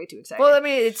just got way too excited. Well, I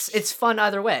mean, it's fun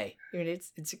either way. I mean,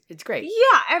 it's great.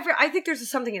 Yeah, I think there's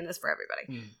something in this for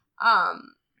everybody.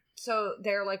 So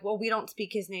they're like, well, we don't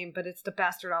speak his name, but it's the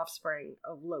bastard offspring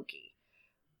of Loki.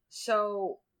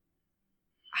 So,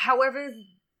 however,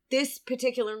 this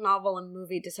particular novel and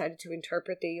movie decided to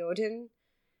interpret the Jotun,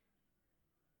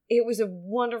 it was a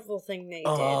wonderful thing they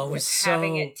did with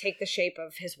having it take the shape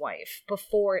of his wife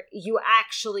before you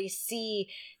actually see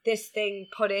this thing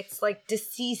put its, like,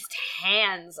 deceased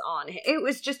hands on him. It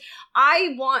was just,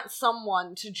 I want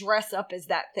someone to dress up as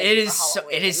that thing. It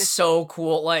is so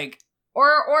cool, like,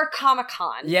 or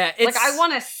Comic-Con. Yeah, it's like, I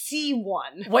want to see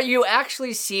one. What you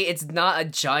actually see, it's not a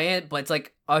giant, but it's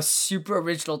like a super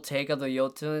original take of the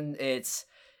Jotun. It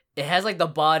has like the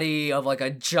body of like a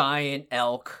giant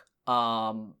elk.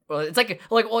 Well, it's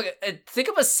think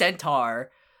of a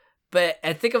centaur, but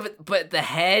the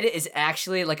head is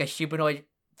actually like a humanoid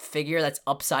figure that's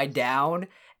upside down,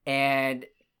 and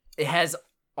it has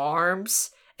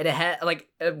arms, and it had like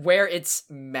where its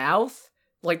mouth,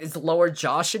 like its lower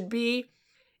jaw should be.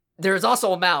 There's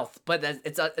also a mouth, but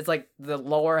it's like the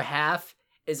lower half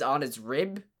is on its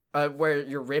rib, where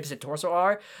your ribs and torso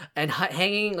are, and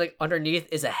hanging like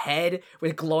underneath is a head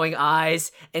with glowing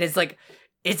eyes, and it's like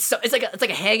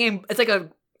a hanging. It's like a,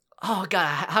 oh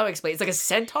god, how do I explain? It's like a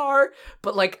centaur,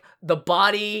 but like the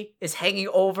body is hanging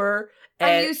over.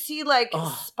 And you see like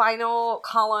spinal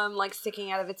column like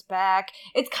sticking out of its back.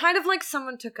 It's kind of like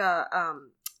someone took a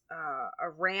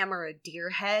ram or a deer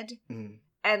head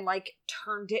and like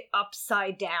turned it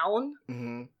upside down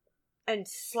and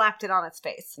slapped it on its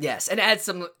face. Yes, and add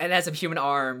some human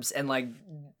arms and like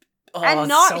and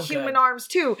not so human arms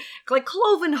too, like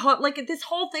cloven hook. Like this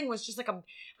whole thing was just like a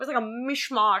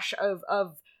mishmash of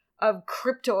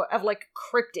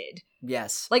cryptid.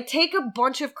 Yes. Like take a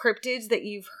bunch of cryptids that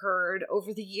you've heard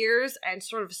over the years and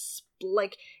sort of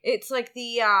like it's like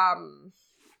the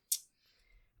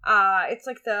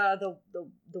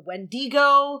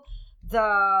Wendigo,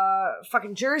 the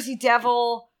fucking Jersey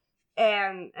Devil,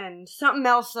 and something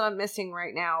else that I'm missing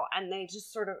right now, and they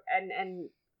just sort of and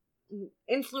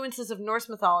influences of Norse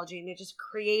mythology, and they just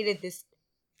created this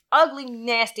ugly,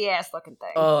 nasty ass looking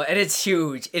thing. Oh, and it's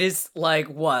huge. It is like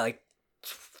what, like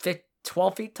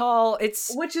 12 feet tall?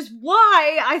 Which is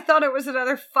why I thought it was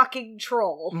another fucking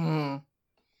troll. Mm-hmm.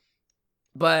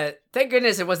 But thank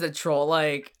goodness it wasn't a troll.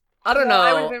 Like, I don't know.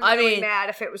 I would have been really mad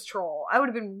if it was troll. I would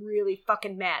have been really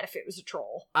fucking mad if it was a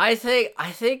troll. I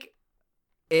think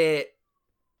it,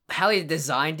 how they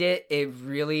designed it,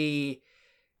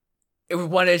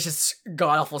 one, it's just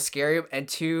god awful scary, and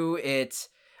two, it's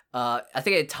I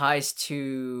think it ties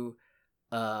to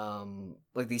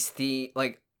like these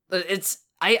like it's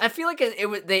I feel like it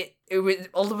was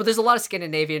although there's a lot of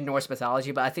Scandinavian Norse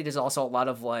mythology, but I think there's also a lot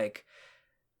of like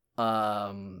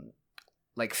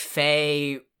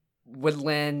fae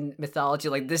woodland mythology.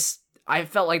 Like this, I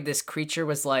felt like this creature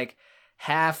was like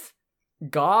half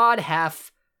god,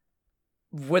 half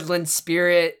woodland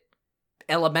spirit,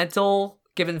 elemental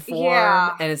given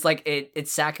form, and it's like it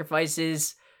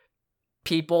sacrifices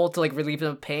people to like relieve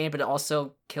them of pain, but it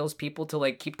also kills people to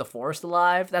like keep the forest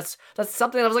alive. That's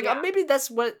something I was like, maybe that's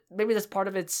part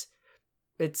of its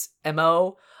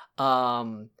MO.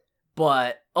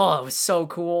 But it was so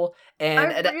cool,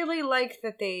 and I really like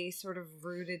that they sort of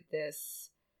rooted this.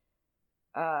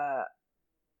 I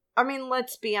mean,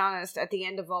 let's be honest. At the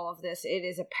end of all of this, it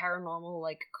is a paranormal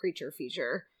like creature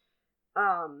feature.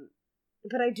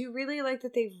 But I do really like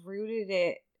that they've rooted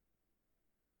it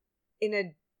in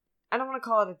a. I don't want to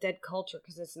call it a dead culture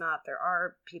because it's not. There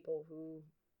are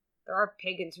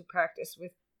pagans who practice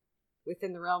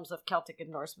within the realms of Celtic and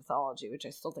Norse mythology, which I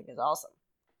still think is awesome.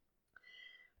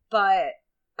 But,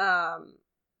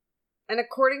 and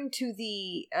according to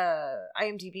the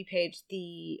IMDb page,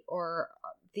 the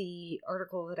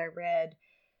article that I read,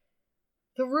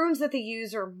 the runes that they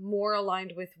use are more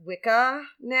aligned with Wicca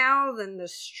now than the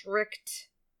strict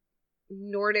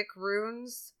Nordic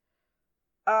runes.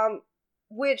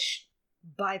 Which,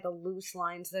 by the loose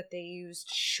lines that they used,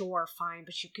 sure, fine,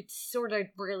 but you could sort of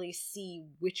really see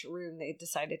which rune they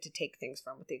decided to take things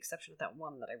from, with the exception of that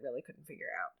one that I really couldn't figure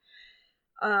out.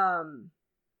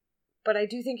 But I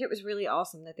do think it was really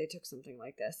awesome that they took something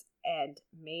like this and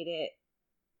made it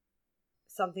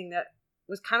something that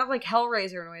was kind of like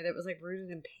Hellraiser in a way that was like rooted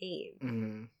in pain.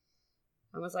 Mm-hmm.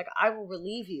 I was like, I will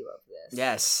relieve you of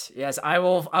this. Yes, I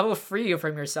will free you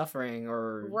from your suffering,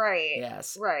 or right.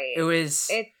 Yes, right.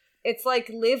 It's like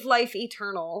live life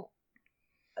eternal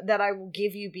that I will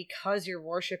give you because you're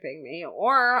worshiping me,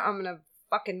 or I'm gonna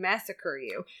fucking massacre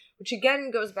you. Which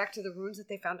again goes back to the runes that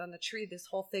they found on the tree. This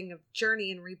whole thing of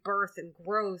journey and rebirth and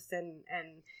growth and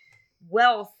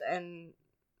wealth, and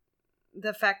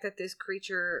the fact that this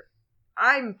creature.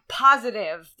 I'm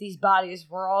positive these bodies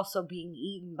were also being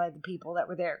eaten by the people that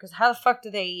were there. Because how the fuck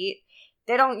do they eat?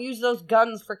 They don't use those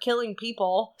guns for killing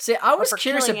people. See, I was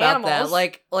curious about animals.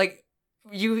 That. Like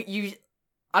you.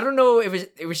 I don't know. It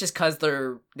was just because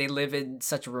they live in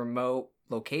such a remote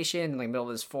location, in the middle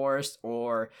of this forest,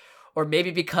 or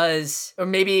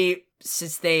maybe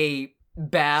since they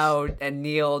bowed and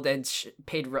kneeled and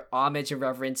paid homage and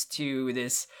reverence to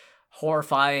this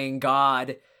horrifying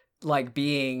god. Like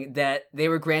being that they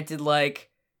were granted like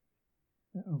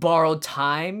borrowed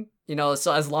time,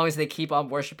 so as long as they keep on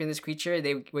worshiping this creature,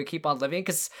 they would keep on living,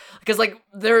 because like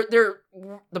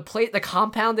the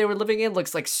compound they were living in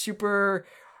looks like super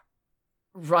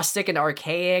rustic and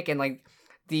archaic, and like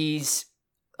these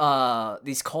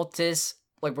cultists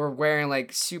like were wearing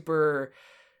like super.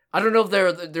 I don't know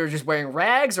if they're just wearing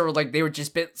rags or like they were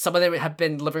just some of them have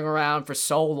been living around for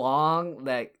so long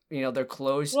that their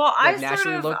clothes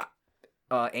naturally look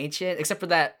ancient, except for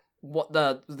that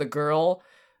the girl.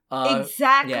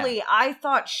 Exactly. Yeah. I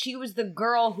thought she was the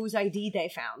girl whose ID they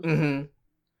found. Mm-hmm.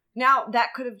 Now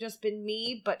that could have just been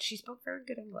me, but she spoke very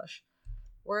good English,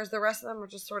 whereas the rest of them were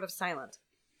just sort of silent.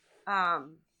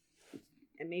 And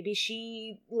maybe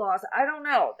she lost. I don't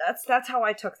know. That's how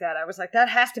I took that. I was like, that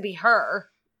has to be her.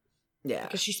 Yeah,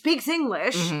 because she speaks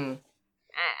English, mm-hmm.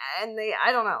 and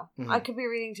I don't know. Mm-hmm. I could be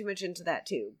reading too much into that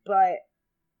too, but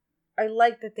I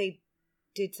like that they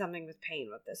did something with pain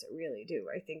with this. I really do.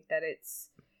 I think that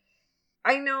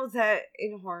I know that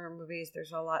in horror movies,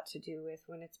 there's a lot to do with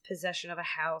when it's possession of a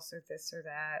house or this or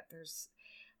that. There's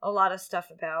a lot of stuff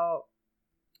about,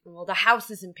 well, the house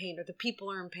is in pain, or the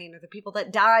people are in pain, or the people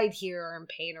that died here are in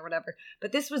pain, or whatever.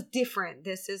 But this was different.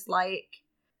 This is like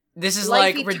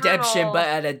redemption, but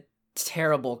at a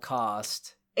terrible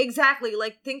cost. Exactly.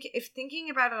 Like, thinking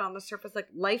about it on the surface, like,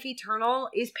 life eternal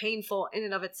is painful in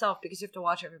and of itself because you have to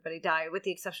watch everybody die, with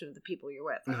the exception of the people you're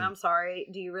with. Mm-hmm. And I'm sorry,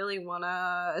 do you really want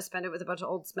to spend it with a bunch of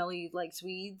old smelly, like,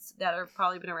 Swedes that have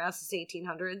probably been around since the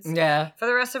 1800s? Yeah. For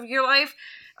the rest of your life?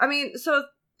 I mean, so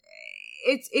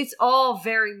it's all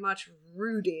very much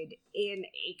rooted in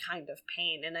a kind of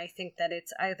pain, and I think that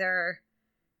it's either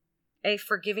a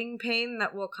forgiving pain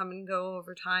that will come and go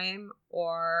over time,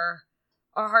 or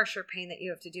a harsher pain that you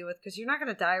have to deal with, because you're not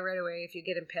going to die right away if you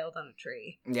get impaled on a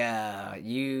tree. Yeah,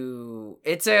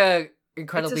 it's a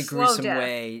incredibly gruesome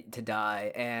way to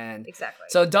die, and exactly.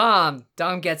 So Dom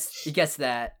gets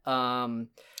that. Oh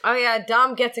yeah,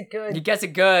 Dom gets it good. He gets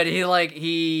it good. He you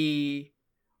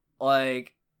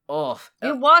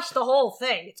watch the whole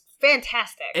thing. It's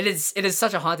fantastic. It is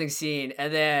such a haunting scene,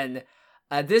 and then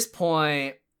at this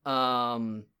point,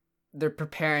 they're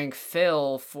preparing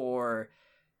Phil for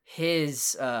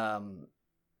his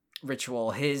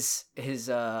ritual, his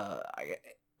I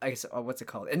guess what's it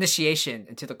called, initiation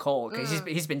into the cult, because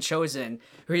he's been chosen,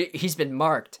 he's been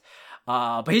marked,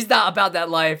 but he's not about that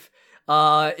life.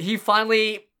 He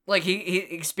finally he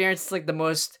experienced the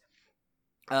most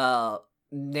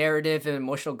narrative and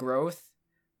emotional growth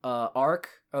arc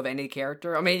of any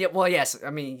character. I mean, well, yes, I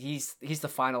mean he's the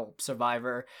final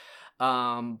survivor,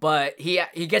 but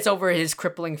he gets over his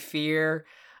crippling fear.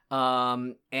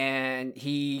 And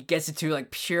he gets into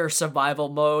pure survival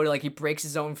mode. He breaks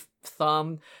his own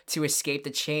thumb to escape the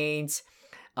chains.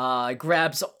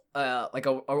 Grabs a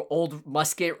old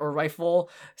musket or rifle,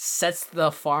 sets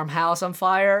the farmhouse on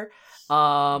fire.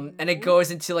 And it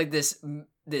goes into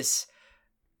this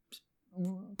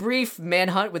brief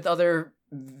manhunt with other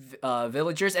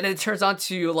villagers, and it turns on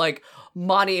to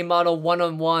Monty and Mono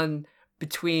 1-on-1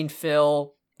 between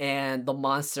Phil and the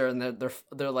monster, and they're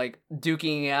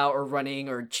duking out or running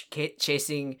or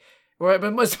chasing, but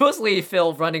mostly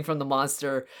Phil running from the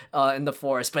monster in the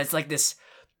forest. But it's this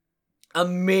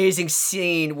amazing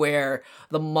scene where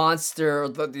the monster,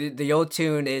 the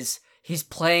Jotun, he's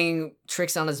playing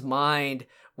tricks on his mind,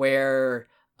 where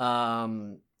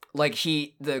the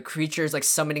creature is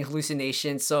summoning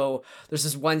hallucinations. So there's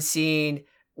this one scene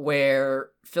where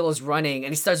Phil is running,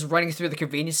 and he starts running through the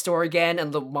convenience store again,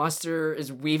 and the monster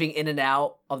is weaving in and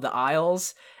out of the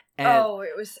aisles. And,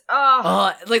 it was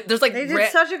there's they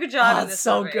did such a good job in this.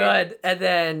 So movie. Good. And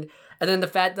then the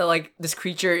fact that this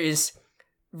creature is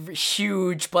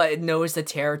huge, but it knows the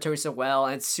territory so well,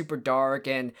 and it's super dark,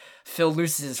 and Phil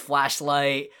loses his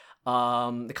flashlight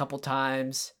a couple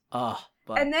times.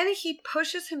 And then he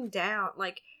pushes him down,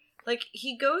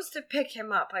 he goes to pick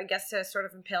him up, I guess, to sort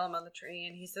of impale him on the tree,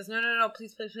 and he says, no,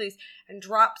 please, and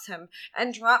drops him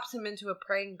into a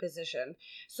praying position.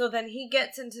 So then he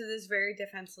gets into this very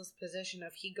defenseless position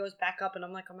of, he goes back up, and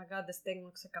I'm like, oh my god, this thing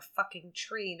looks like a fucking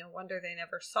tree. No wonder they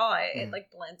never saw it. It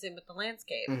blends in with the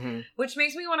landscape, which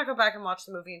makes me want to go back and watch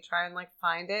the movie and try and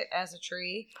find it as a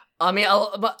tree. I mean,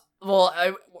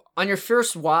 on your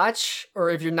first watch,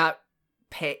 or if you're not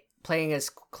paying as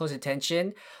close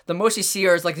attention, the most you see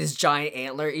are these giant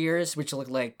antler ears, which look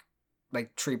like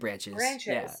tree branches.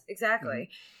 Yeah.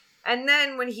 Exactly. And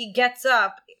then when he gets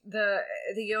up, the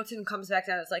Jotun comes back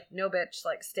down. It's like, no, bitch,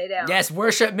 stay down. Yes,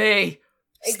 worship me.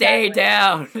 Exactly. Stay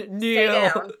down. Kneel. Stay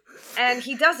down. And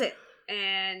he does it.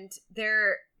 And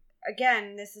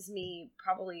again, this is me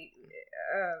probably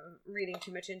reading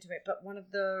too much into it, but one of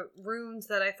the runes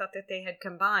that I thought that they had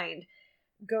combined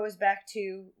goes back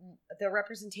to the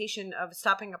representation of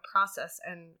stopping a process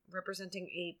and representing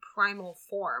a primal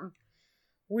form,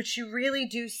 which you really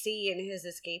do see in his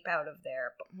escape out of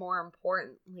there. But more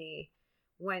importantly,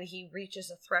 when he reaches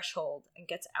a threshold and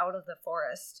gets out of the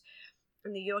forest.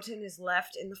 And the Jotun is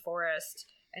left in the forest,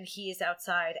 and he is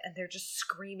outside, and they're just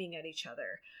screaming at each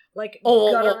other. Like,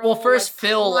 guttural, first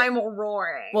Phil... primal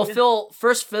roaring. Well,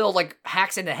 Phil, like,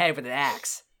 hacks in the head with an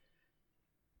axe.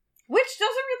 Which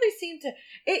doesn't really seem to...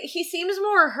 he seems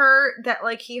more hurt that,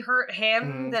 like, he hurt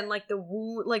him than, like, the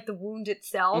wound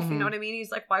itself. You know what I mean? He's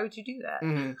like, why would you do that?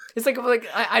 It's like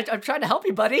I'm trying to help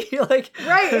you, buddy. Like...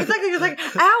 Right, exactly. He's like,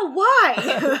 ow, why?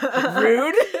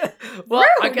 Rude? Well,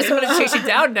 rude. I guess I'm gonna chase you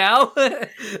down now.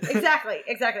 Exactly.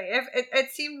 If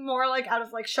it seemed more, like, out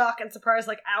of, like, shock and surprise,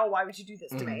 like, ow, why would you do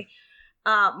this to me?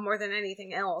 More than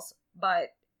anything else.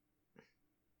 But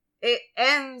it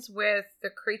ends with the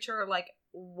creature, like,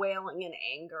 wailing in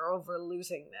anger over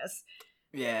losing this.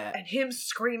 Yeah. And him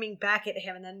screaming back at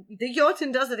him, and then the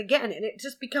Jotun does it again, and it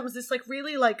just becomes this, like,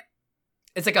 really, like...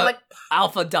 It's like a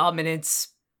alpha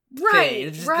dominance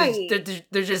thing.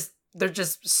 They're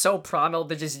just so primal,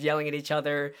 they're just yelling at each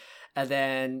other, and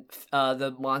then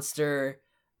the monster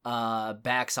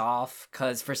backs off,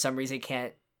 because for some reason it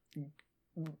can't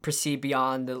proceed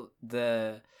beyond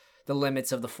the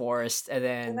limits of the forest,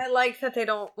 and I like that they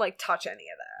don't, like, touch any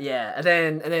of that. Yeah, and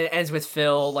then it ends with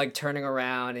Phil, like, turning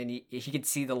around, and he can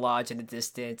see the lodge in the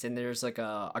distance, and there's, like,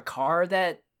 a car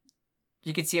that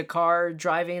you can see a car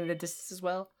driving in the distance as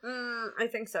well. I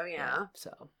think so, yeah.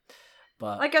 So,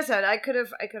 but like I said, I could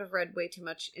have read way too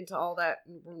much into all that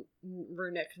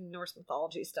runic Norse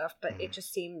mythology stuff, but it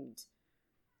just seemed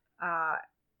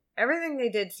everything they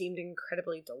did seemed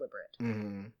incredibly deliberate.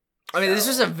 I mean, this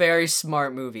was a very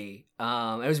smart movie.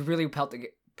 It was really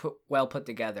well put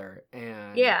together,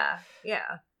 and yeah.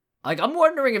 Like, I'm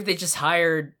wondering if they just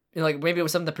hired, like, maybe it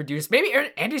was some of the producers, maybe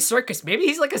Andy Serkis, maybe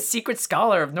he's like a secret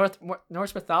scholar of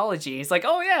Norse mythology. He's like,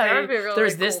 oh yeah, really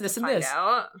there's cool this, and find this.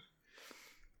 Out.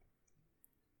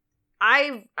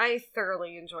 I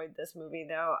thoroughly enjoyed this movie,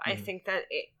 though. I think that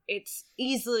it's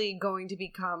easily going to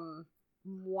become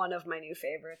one of my new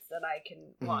favorites that I can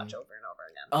watch over and over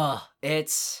again.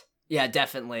 It's... Yeah,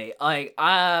 definitely.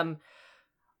 I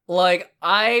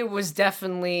was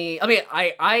definitely... I mean,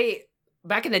 I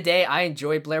back in the day, I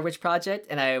enjoyed Blair Witch Project,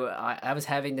 and I was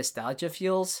having nostalgia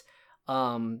feels.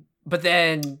 But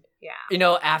then,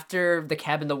 after the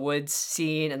cabin in the woods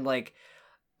scene, and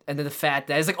then the fact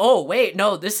that it's like, oh wait,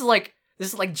 no, this is like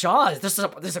Jaws.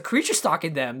 There's a creature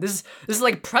stalking them. This is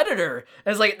like Predator.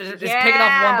 It's like it's picking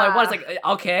off one by one. It's like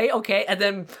okay, and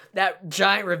then that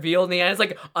giant reveal in the end. It's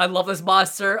like, I love this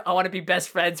monster. I want to be best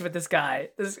friends with this guy.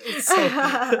 It's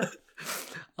so.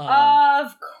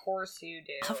 Of course you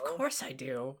do. Of course I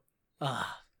do.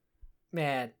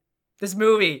 Man, this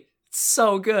movie, it's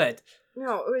so good.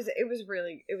 No,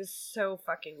 it was so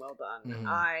fucking well done.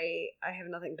 I have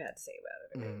nothing bad to say about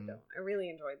it. I really don't. I really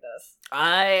enjoyed this.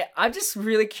 I'm just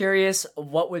really curious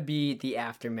what would be the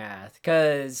aftermath,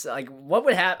 because like what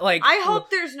would happen. Like, I hope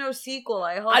there's no sequel.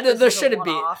 I hope there shouldn't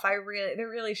be. There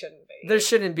really shouldn't be. There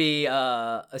shouldn't be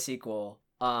a sequel.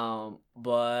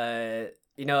 But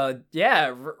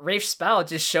Rafe Spall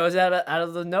just shows out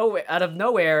of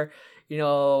nowhere.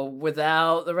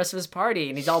 Without the rest of his party,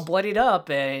 and he's all bloodied up,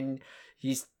 and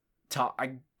he's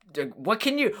what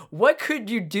could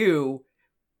you do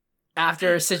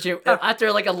after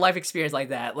after like a life experience like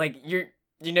that? Like, you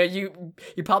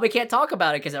probably can't talk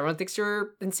about it because everyone thinks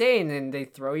you're insane, and they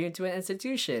throw you into an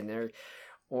institution,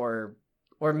 or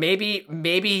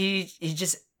maybe he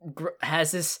just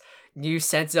has this new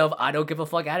sense of I don't give a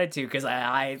fuck attitude, because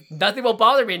I nothing will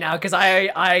bother me now because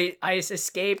I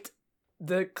escaped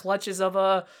the clutches of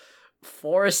a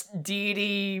forest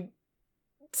deity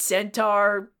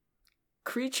centaur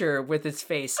creature with its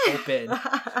face open.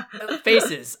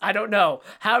 Faces. I don't know.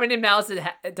 How many mouths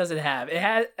does it have? It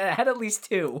had at least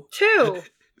 2. 2.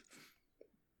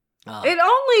 It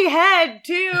only had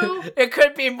 2. It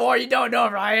could be more. You don't know,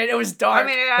 Ryan. It was dark. I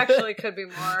mean, it actually could be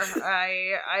more.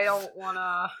 I don't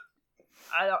wanna...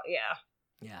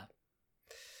 Yeah.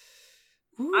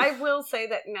 Ooh. I will say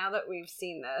that now that we've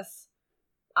seen this,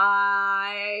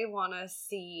 I want to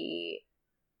see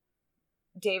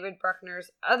David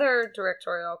Bruckner's other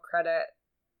directorial credit,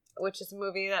 which is a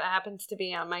movie that happens to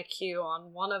be on my queue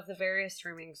on one of the various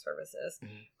streaming services,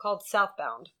 called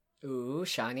Southbound. Ooh,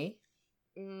 shiny.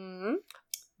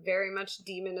 Very much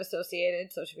demon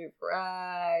associated, so it should be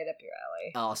right up your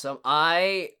alley. Awesome.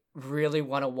 I really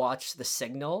want to watch The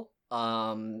Signal.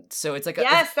 So it's like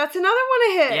that's another one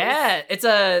of his. Yeah, it's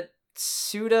a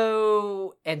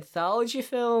pseudo anthology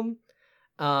film,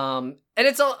 and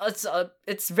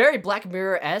it's very Black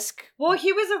Mirror-esque. Well,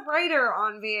 he was a writer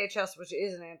on VHS, which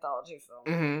is an anthology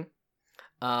film.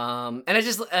 And I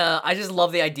just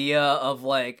love the idea of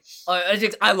like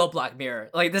I love Black Mirror.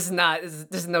 Like this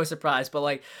is no surprise, but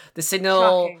like the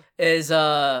signal Shocking. is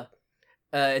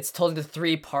it's told into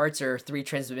 3 parts or 3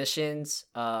 transmissions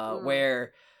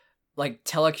where like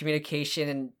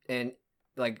telecommunication and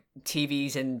like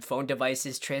TVs and phone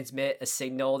devices transmit a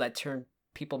signal that turn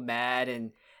people mad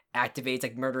and activates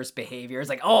like murderous behavior. It's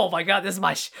like, oh my god, this is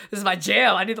my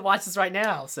jam. I need to watch this right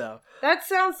now. So that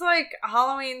sounds like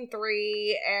Halloween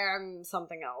 3 and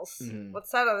something else. Mm-hmm.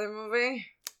 What's that other movie?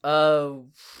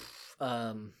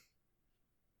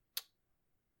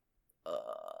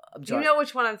 Do you know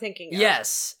which one I'm thinking of?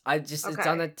 Yes, it's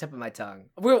on the tip of my tongue.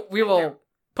 We will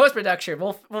post production.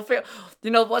 We'll figure.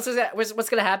 You know what's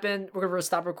gonna happen? We're gonna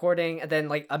stop recording, and then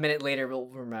like a minute later we'll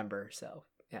remember. So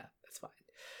yeah, that's fine.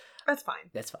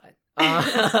 That's fine.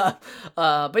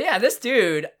 But yeah, this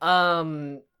dude,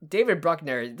 David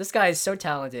Bruckner, this guy is so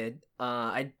talented.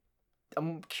 I'm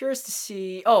curious to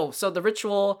see. Oh, so The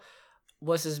Ritual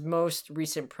was his most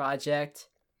recent project.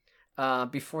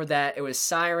 Before that, it was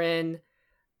Siren.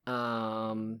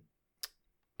 And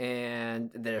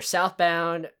their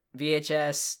Southbound,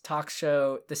 VHS, talk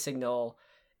show, The Signal,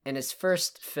 and his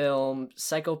first film,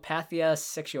 Psychopathia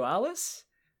Sexualis.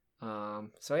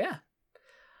 So yeah.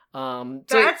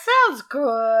 That sounds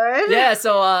good. Yeah,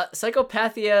 so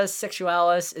Psychopathia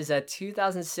Sexualis is a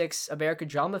 2006 American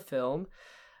drama film.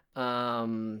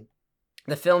 The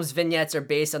film's vignettes are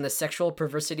based on the sexual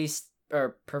perversity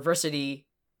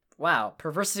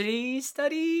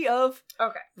study of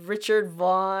Richard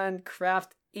von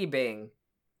Kraft Ebing.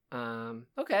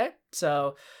 Okay,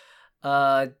 so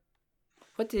what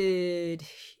did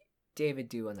David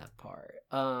do on that part?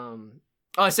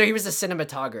 So he was a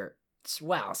cinematographer.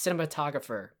 Wow,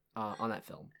 cinematographer on that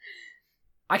film.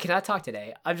 I cannot talk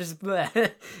today. I'm just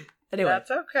anyway.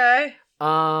 That's okay.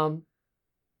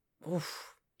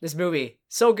 This movie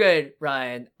so good,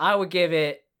 Ryan. I would give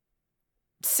it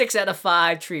 6 out of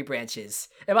 5 tree branches.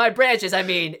 And by branches, I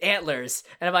mean antlers.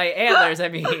 And by antlers, I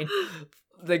mean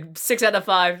the 6 out of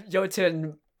 5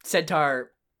 Jotun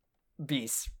centaur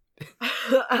beasts.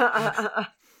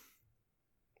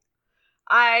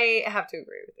 I have to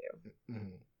agree with you.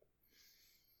 Mm-hmm.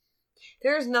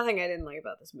 There's nothing I didn't like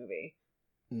about this movie.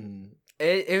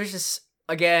 It was just,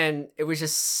 again, it was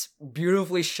just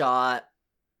beautifully shot.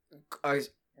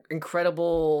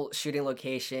 Incredible shooting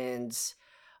locations.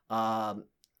 I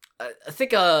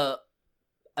think a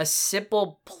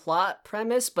simple plot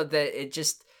premise, but it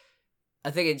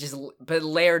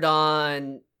layered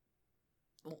on.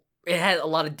 It had a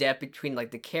lot of depth between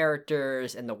like the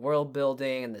characters and the world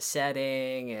building and the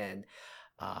setting and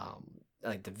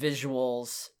like the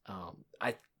visuals.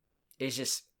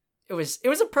 It was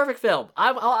a perfect film.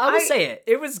 I would say it.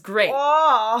 It was great.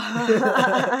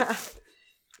 Oh.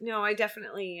 No, I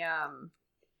definitely have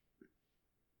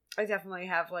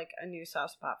like a new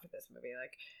soft spot for this movie.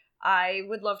 Like, I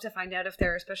would love to find out if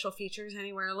there are special features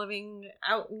anywhere living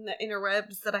out in the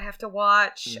interwebs that I have to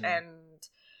watch and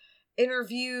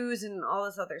interviews and all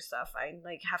this other stuff. I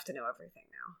like have to know everything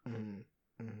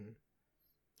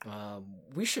now.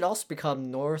 We should also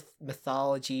become Norse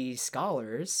mythology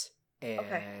scholars.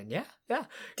 And yeah.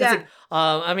 Done.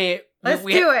 I mean, let's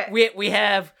do it. We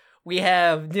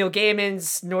have Neil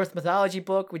Gaiman's Norse mythology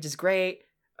book, which is great.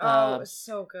 Oh, it was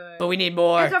so good. But we need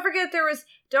more. And don't forget there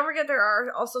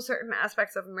are also certain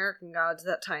aspects of American gods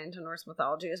that tie into Norse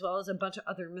mythology, as well as a bunch of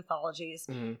other mythologies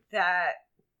that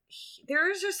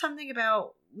there is just something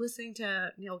about listening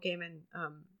to Neil Gaiman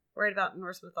write about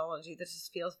Norse mythology that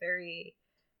just feels very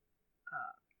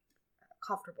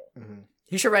comfortable.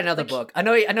 He should write another book. I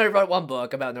know he wrote one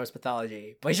book about Norse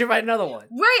mythology, but he should write another one.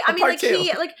 Right. I mean,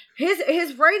 like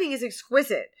his writing is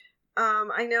exquisite.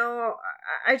 I know.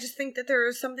 I just think that there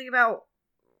is something about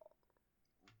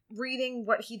reading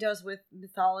what he does with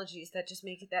mythologies that just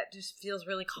feels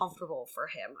really comfortable for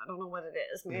him. I don't know what it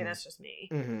is. Maybe that's just me.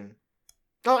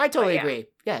 Oh, I totally agree.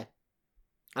 Yeah.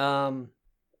 You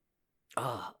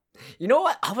know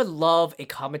what? I would love a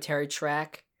commentary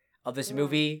track of this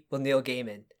movie with Neil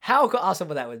Gaiman. How awesome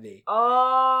would that be?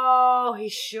 Oh, he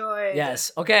should.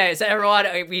 Yes. Okay. So everyone,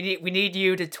 we need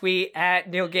you to tweet at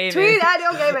Neil Gaiman. Tweet at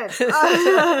Neil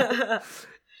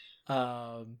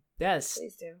Gaiman. Yes.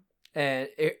 Please do. And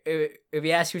if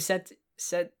you ask who sent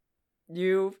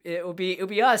you, it'll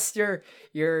be us. Your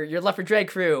Left 4 Dead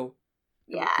crew.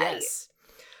 Yeah. Yes.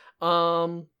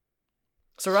 So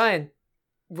Ryan,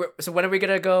 so when are we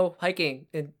gonna go hiking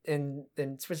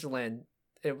in Switzerland?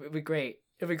 It would be great.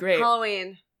 It'd be great.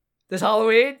 Halloween. This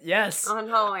Halloween? Yes. On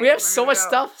Halloween. We have so much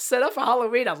stuff set up for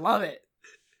Halloween. I love it.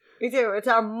 We do. It's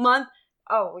our month.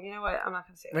 Oh, you know what? I'm not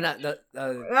gonna say that. We're not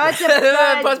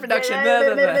post-production. No,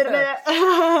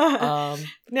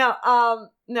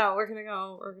 we're gonna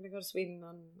go to Sweden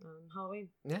on Halloween.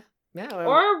 Yeah.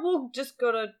 Or we'll just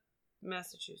go to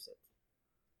Massachusetts.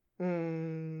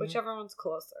 Whichever one's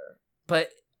closer.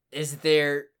 But is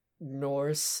there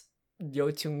Norse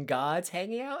Jotun gods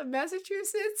hanging out in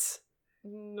Massachusetts?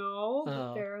 No,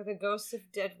 but there are the ghosts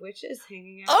of dead witches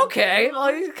hanging out. Okay,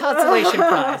 well, consolation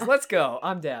prize. Let's go.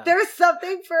 I'm down. There's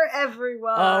something for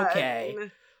everyone. Okay.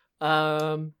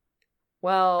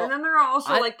 Well, and then there are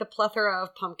also like the plethora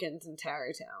of pumpkins in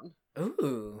Tarrytown.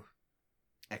 Ooh,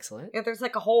 excellent. Yeah, there's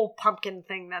like a whole pumpkin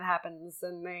thing that happens,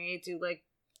 and they do like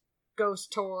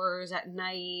ghost tours at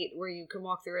night where you can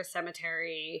walk through a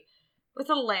cemetery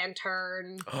with a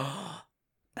lantern. Oh,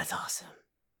 that's awesome.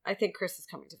 I think Chris is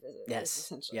coming to visit.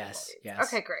 Yes.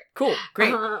 Okay, great. Cool,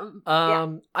 great.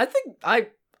 I think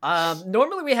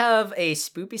normally we have a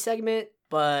spoopy segment,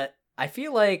 but I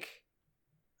feel like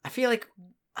I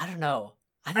don't know.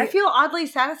 I feel oddly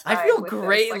satisfied. I feel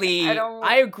greatly. Like,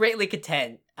 I am greatly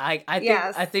content.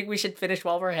 I think we should finish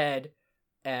while we're ahead.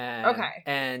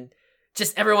 And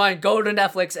just everyone go to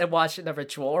Netflix and watch The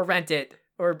Ritual or rent it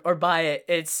or buy it.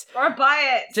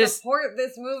 Just support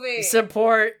this movie.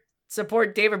 Support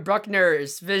David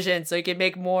Bruckner's vision so he can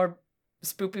make more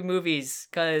spoopy movies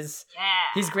because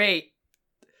he's great.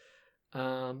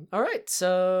 All right,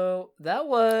 so that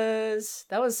was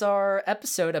our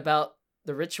episode about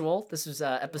The Ritual. This was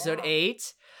episode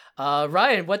 8.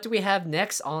 Ryan, what do we have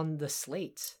next on the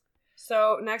slate?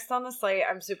 So next on the slate,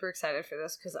 I'm super excited for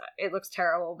this because it looks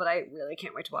terrible, but I really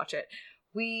can't wait to watch it.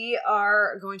 We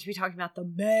are going to be talking about the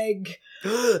Meg.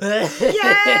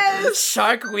 Yes!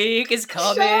 Shark Week is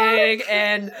coming,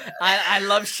 and I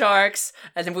love sharks.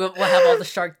 And then we'll have all the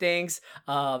shark things.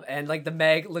 And like the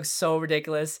Meg looks so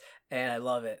ridiculous, and I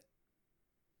love it.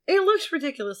 It looks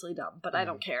ridiculously dumb, but I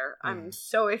don't care. I'm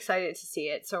so excited to see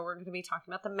it. So we're going to be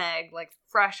talking about the Meg, like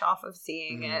fresh off of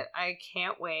seeing it. I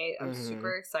can't wait. I'm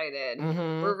super excited.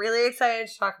 We're really excited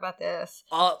to talk about this.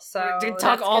 We're going to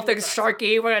talk all things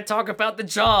sharky. We're going to talk about the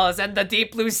Jaws and the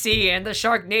Deep Blue Sea and the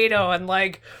Sharknado and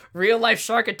like real life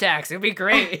shark attacks. It'll be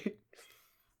great.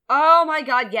 Oh my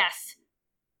god, yes.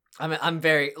 I'm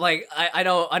very like I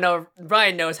know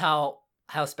Ryan knows how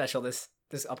special this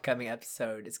upcoming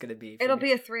episode is going to be. It'll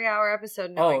be a 3-hour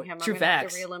episode knowing him. True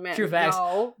facts. Reel him in. True facts.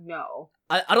 No.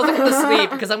 I don't think I'm going to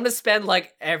sleep because I'm going to spend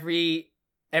like every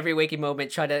waking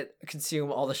moment trying to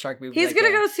consume all the shark movies. He's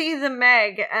going to go see the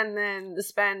Meg and then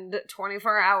spend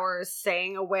 24 hours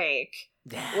staying awake.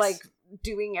 Yes. Like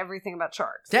doing everything about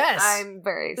sharks. Yes. I'm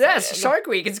very excited. Yes, Shark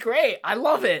Week. It's great. I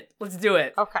love it. Let's do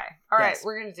it. Okay. All right.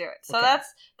 We're going to do it. So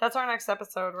that's our next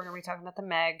episode. We're going to be talking about the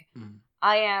Meg.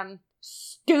 I am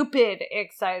stupid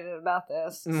excited about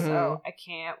this, so I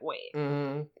can't wait.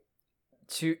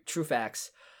 True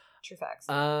facts.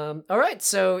 All right,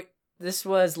 so this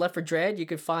was Left for Dread. You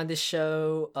can find this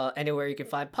show anywhere you can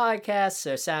find podcasts,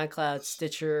 so SoundCloud,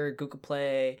 Stitcher, Google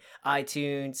Play,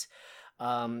 iTunes.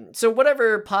 So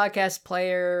whatever podcast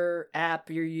player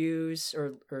app you use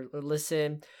or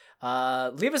listen,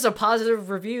 leave us a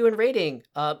positive review and rating,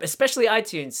 especially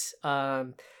iTunes.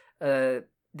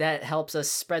 That helps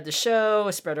us spread the show,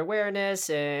 spread awareness,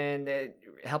 and it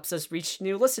helps us reach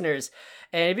new listeners.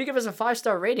 And if you give us a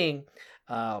 5-star rating,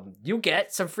 you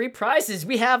get some free prizes.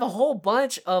 We have a whole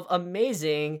bunch of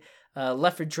amazing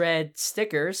Left 4 Dead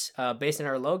stickers based on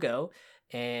our logo,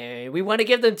 and we want to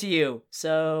give them to you.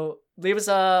 So leave us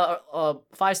a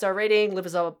 5-star rating, leave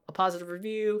us a positive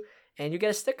review, and you get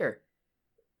a sticker.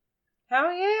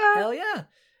 Hell yeah. Hell yeah.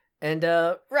 And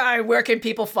Ryan, where can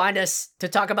people find us to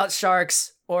talk about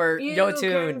sharks or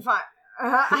Jotun?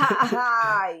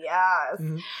 Yes.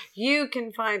 You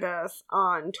can find us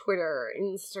on Twitter,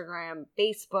 Instagram,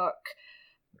 Facebook,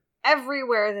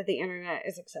 everywhere that the internet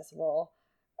is accessible.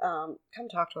 Come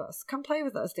talk to us. Come play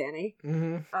with us, Danny.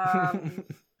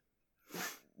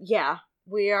 Yeah,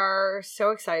 we are so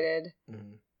excited.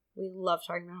 We love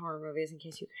talking about horror movies, in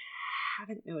case you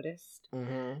haven't noticed.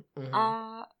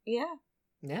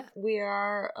 Yeah, we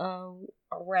are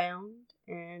around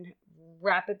and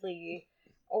rapidly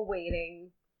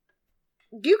awaiting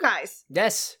you guys.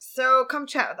 Yes. So come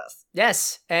chat with us.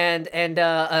 Yes, and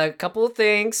a couple of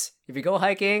things. If you go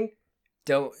hiking,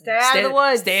 don't stay out of the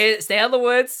woods. Stay out of the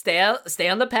woods. Stay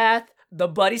on the path. The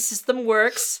buddy system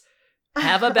works.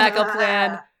 Have a backup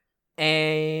plan,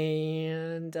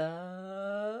 and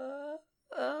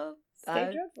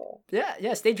stay dreadful.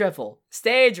 Yeah, stay dreadful.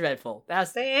 Stay dreadful.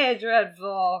 Stay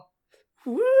dreadful.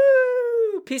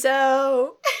 Woo! Peace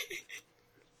out.